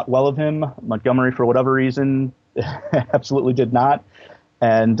 O'Connor thought well of him. Montgomery, for whatever reason, absolutely did not.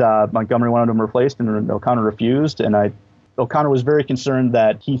 And Montgomery wanted him replaced, and O'Connor refused. And O'Connor was very concerned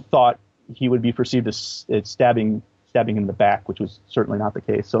that he thought he would be perceived as stabbing him in the back, which was certainly not the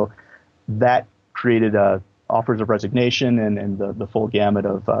case. So that created offers of resignation and the full gamut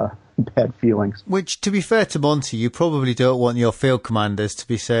of bad feelings. Which, to be fair to Monty, you probably don't want your field commanders to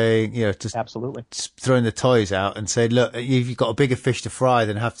be saying, just absolutely throwing the toys out and say, look, you've got a bigger fish to fry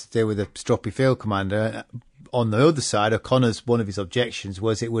than have to deal with a stroppy field commander. On the other side, O'Connor's, one of his objections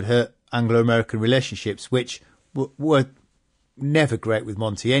was it would hurt Anglo-American relationships, which were never great with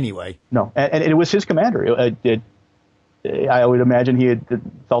Monty anyway. No, and it was his commander. I would imagine he had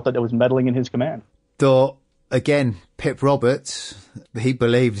felt that it was meddling in his command. Though, again, Pip Roberts, he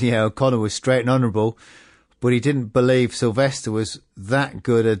believed, O'Connor was straight and honourable, but he didn't believe Sylvester was that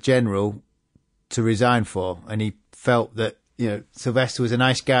good a general to resign for. And he felt that, Sylvester was a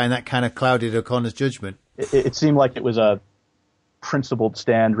nice guy, and that kind of clouded O'Connor's judgment. It seemed like it was a principled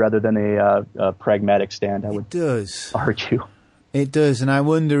stand rather than a pragmatic stand, I would argue. It does, and I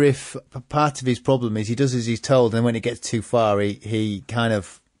wonder if part of his problem is he does as he's told, and when it gets too far, he kind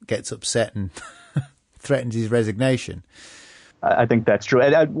of gets upset and threatens his resignation. I think that's true.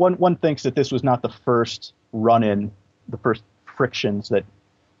 And one thinks that this was not the first run-in, the first frictions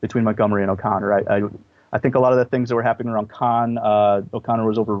between Montgomery and O'Connor. I think a lot of the things that were happening around Caen, O'Connor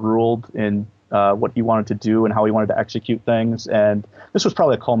was overruled in what he wanted to do and how he wanted to execute things, and this was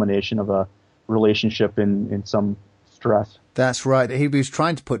probably a culmination of a relationship in some stress. That's right. He was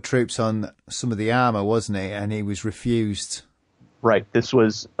trying to put troops on some of the armour, wasn't he? And he was refused. Right. This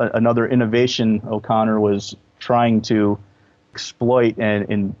was another innovation O'Connor was trying to exploit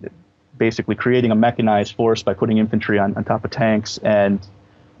and basically creating a mechanized force by putting infantry on top of tanks, and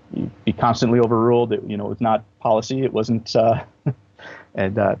be constantly overruled. It was not policy. It wasn't,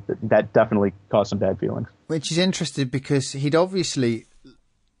 and that definitely caused some bad feelings. Which is interesting because he'd obviously,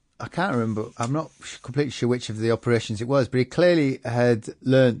 I can't remember, I'm not completely sure which of the operations it was, but he clearly had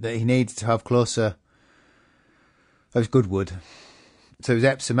learnt that he needed to have closer. It was Goodwood. So it was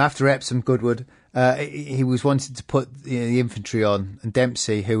Epsom. After Epsom, Goodwood, he was wanting to put the infantry on, and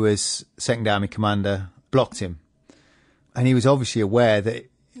Dempsey, who was Second Army commander, blocked him. And he was obviously aware that,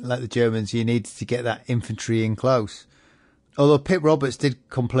 like the Germans, you needed to get that infantry in close. Although Pip Roberts did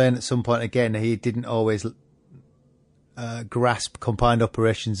complain at some point again that he didn't always grasp combined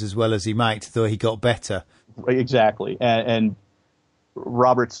operations as well as he might, though he got better. Exactly. And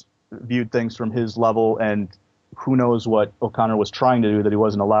Roberts viewed things from his level, and who knows what O'Connor was trying to do that he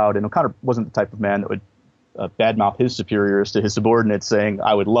wasn't allowed. And O'Connor wasn't the type of man that would badmouth his superiors to his subordinates saying,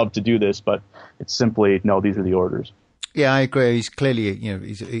 I would love to do this, but it's simply, no, these are the orders. Yeah, I agree. He's clearly,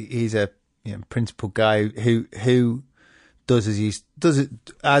 he's a principled guy who does as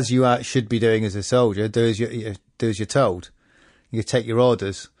you should be doing as a soldier. Do as you're told. You take your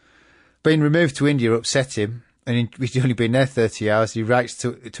orders. Being removed to India upset him, And he'd only been there 30 hours. He writes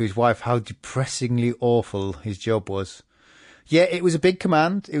to his wife how depressingly awful his job was. Yeah, it was a big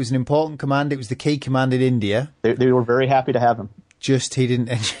command. It was an important command. It was the key command in India. They were very happy to have him. Just he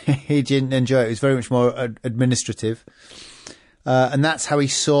didn't enjoy it. It was very much more administrative. And that's how he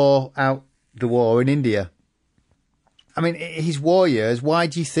saw out the war in India. I mean, his war years, why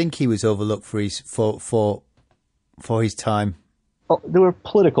do you think he was overlooked for his time? Well, there were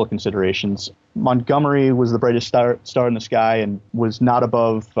political considerations. Montgomery was the brightest star in the sky and was not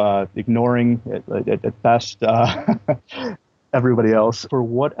above ignoring, at best, everybody else. For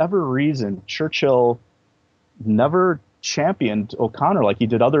whatever reason, Churchill never championed O'Connor like he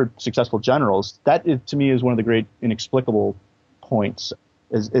did other successful generals. That, to me, is one of the great inexplicable points.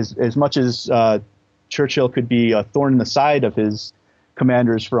 As much as Churchill could be a thorn in the side of his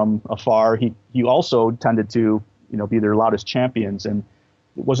commanders from afar, he also tended to be their loudest champions. And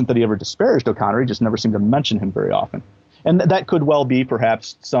it wasn't that he ever disparaged O'Connor, he just never seemed to mention him very often. And that could well be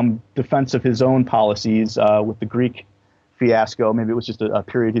perhaps some defense of his own policies with the Greek fiasco. Maybe it was just a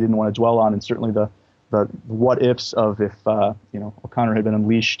period he didn't want to dwell on, and certainly the what ifs of if O'Connor had been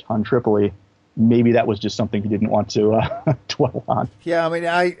unleashed on Tripoli. Maybe that was just something he didn't want to dwell on. Yeah, I mean,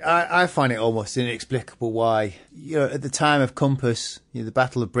 I find it almost inexplicable why, at the time of Compass, the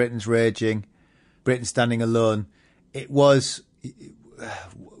Battle of Britain's raging, Britain standing alone, it was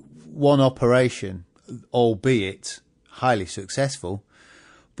one operation, albeit highly successful,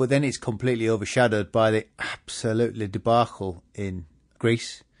 but then it's completely overshadowed by the absolutely debacle in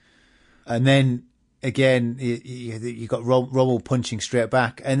Greece. And then, again, you got Rommel punching straight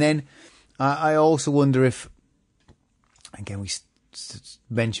back. And then I also wonder if, again, we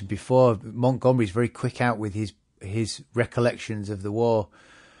mentioned before, Montgomery's very quick out with his recollections of the war,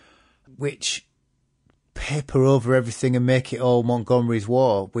 which paper over everything and make it all Montgomery's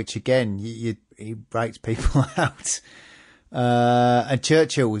war, which, again, he writes people out. And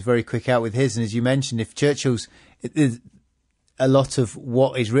Churchill was very quick out with his. And as you mentioned, if Churchill's, a lot of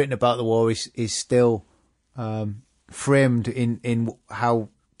what is written about the war is still framed in how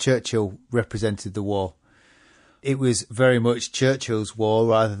Churchill represented the war. It was very much Churchill's war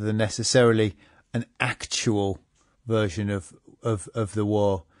rather than necessarily an actual version of the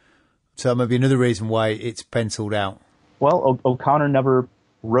war. So that might be another reason why it's penciled out. Well, O'Connor never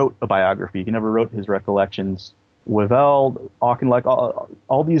wrote a biography. He never wrote his recollections. Wavell, Auchinleck,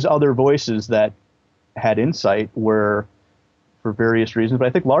 all these other voices that had insight were for various reasons, but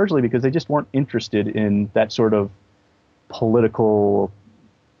I think largely because they just weren't interested in that sort of political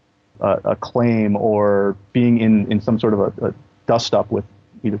acclaim or being in some sort of a dust-up with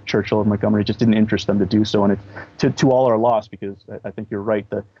either Churchill or Montgomery. It just didn't interest them to do so, and it's to all our loss, because I think you're right.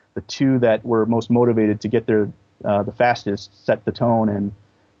 The two that were most motivated to get there the fastest set the tone, and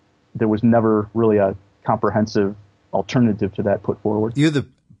there was never really a comprehensive alternative to that put forward. The other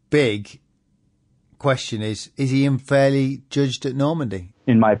big question is he unfairly judged at Normandy?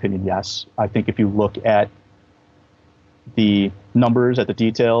 In my opinion, yes. I think if you look at the numbers, at the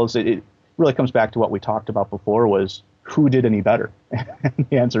details, it really comes back to what we talked about before, was who did any better? And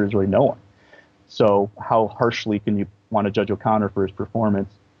the answer is really no one. So how harshly can you want to judge O'Connor for his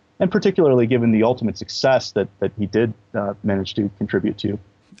performance? And particularly given the ultimate success that he did manage to contribute to.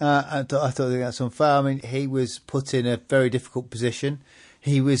 I thought that's unfair. I mean, he was put in a very difficult position.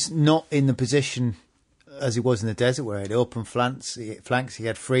 He was not in the position as he was in the desert, where he had open flanks. He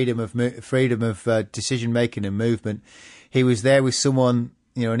had freedom of decision making and movement. He was there with someone,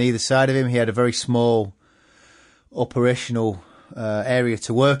 on either side of him. He had a very small operational area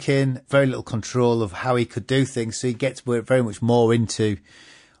to work in, very little control of how he could do things. So he gets very much more into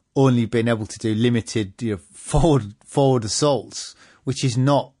only being able to do limited, forward assaults, which is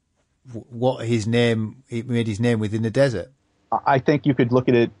not what he made his name within the desert. I think you could look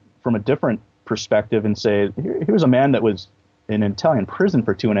at it from a different perspective and say, here was a man that was in an Italian prison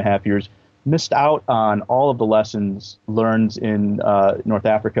for 2.5 years, missed out on all of the lessons learned in North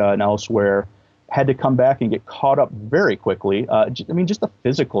Africa and elsewhere, had to come back and get caught up very quickly. Just the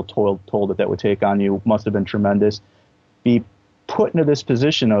physical toll that would take on you must have been tremendous. Be put into this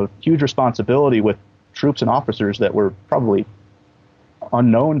position of huge responsibility with troops and officers that were probably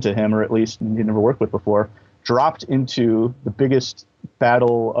unknown to him, or at least he'd never worked with before, dropped into the biggest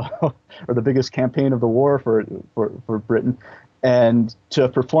battle or the biggest campaign of the war for Britain, and to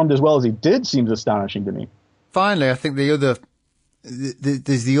have performed as well as he did seems astonishing to me. Finally, I think there's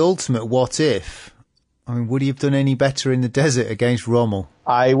the ultimate what if. I mean, would he have done any better in the desert against Rommel?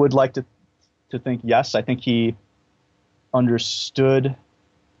 I would like to think yes. I think he understood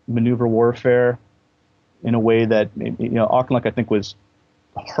maneuver warfare in a way that, Auchinleck, I think, was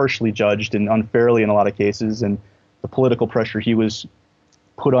harshly judged and unfairly in a lot of cases, and the political pressure he was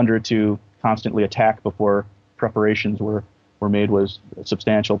put under to constantly attack before preparations were made was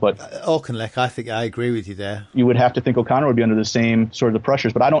substantial. But Auchinleck, I think I agree with you there. You would have to think O'Connor would be under the same sort of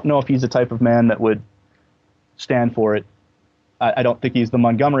pressures, but I don't know if he's the type of man that would stand for it. I don't think he's the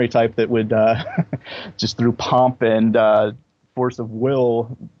Montgomery type that would just through pomp and force of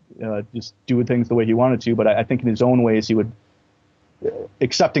will just do things the way he wanted to. But I think in his own ways he would,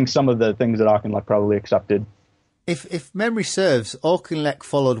 accepting some of the things that Auchinleck probably accepted. If memory serves, Auchinleck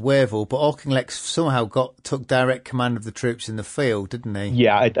followed Wavell, but Auchinleck somehow took direct command of the troops in the field, didn't he?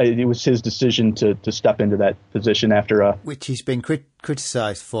 Yeah, it was his decision to step into that position after which he's been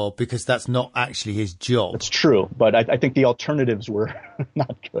criticised for, because that's not actually his job. It's true, but I think the alternatives were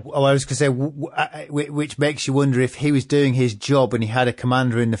not good. Well, I was going to say, which makes you wonder if he was doing his job and he had a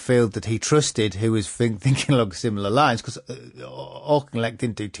commander in the field that he trusted who was thinking along similar lines, because Auchinleck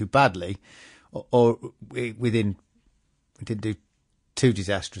didn't do too badly. Or didn't do too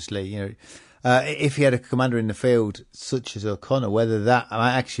disastrously, you know. If he had a commander in the field such as O'Connor, whether that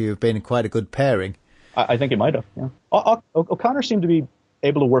might actually have been quite a good pairing. I think it might have. Yeah. O'Connor seemed to be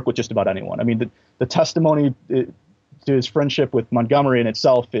able to work with just about anyone. I mean, the testimony to his friendship with Montgomery in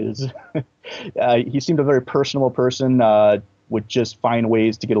itself is he seemed a very personable person. Would just find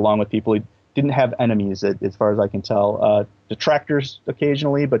ways to get along with people. He didn't have enemies, as far as I can tell. Detractors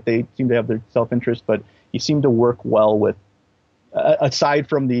occasionally, but they seem to have their self-interest. But he seemed to work well with, aside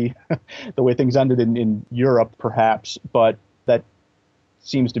from the way things ended in Europe, perhaps. But that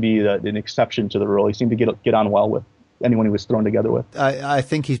seems to be an exception to the rule. He seemed to get on well with anyone he was thrown together with. I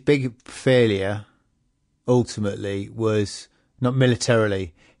think his big failure, ultimately, was not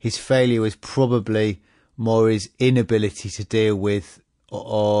militarily. His failure was probably more his inability to deal with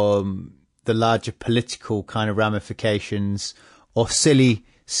the larger political kind of ramifications, or silly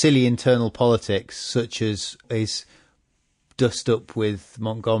internal politics, such as his dust up with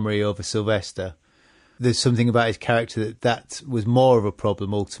Montgomery over Sylvester. There's something about his character that was more of a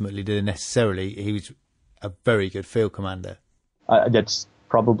problem ultimately than necessarily he was a very good field commander. That's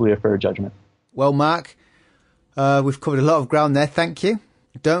probably a fair judgment. Well, Mark, we've covered a lot of ground there. Thank you.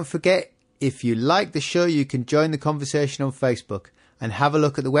 Don't forget, if you like the show, you can join the conversation on Facebook. And have a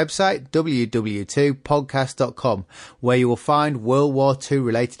look at the website, www.podcast.com, where you will find World War II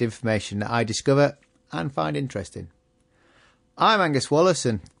related information that I discover and find interesting. I'm Angus Wallace,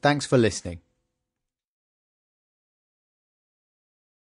 and thanks for listening.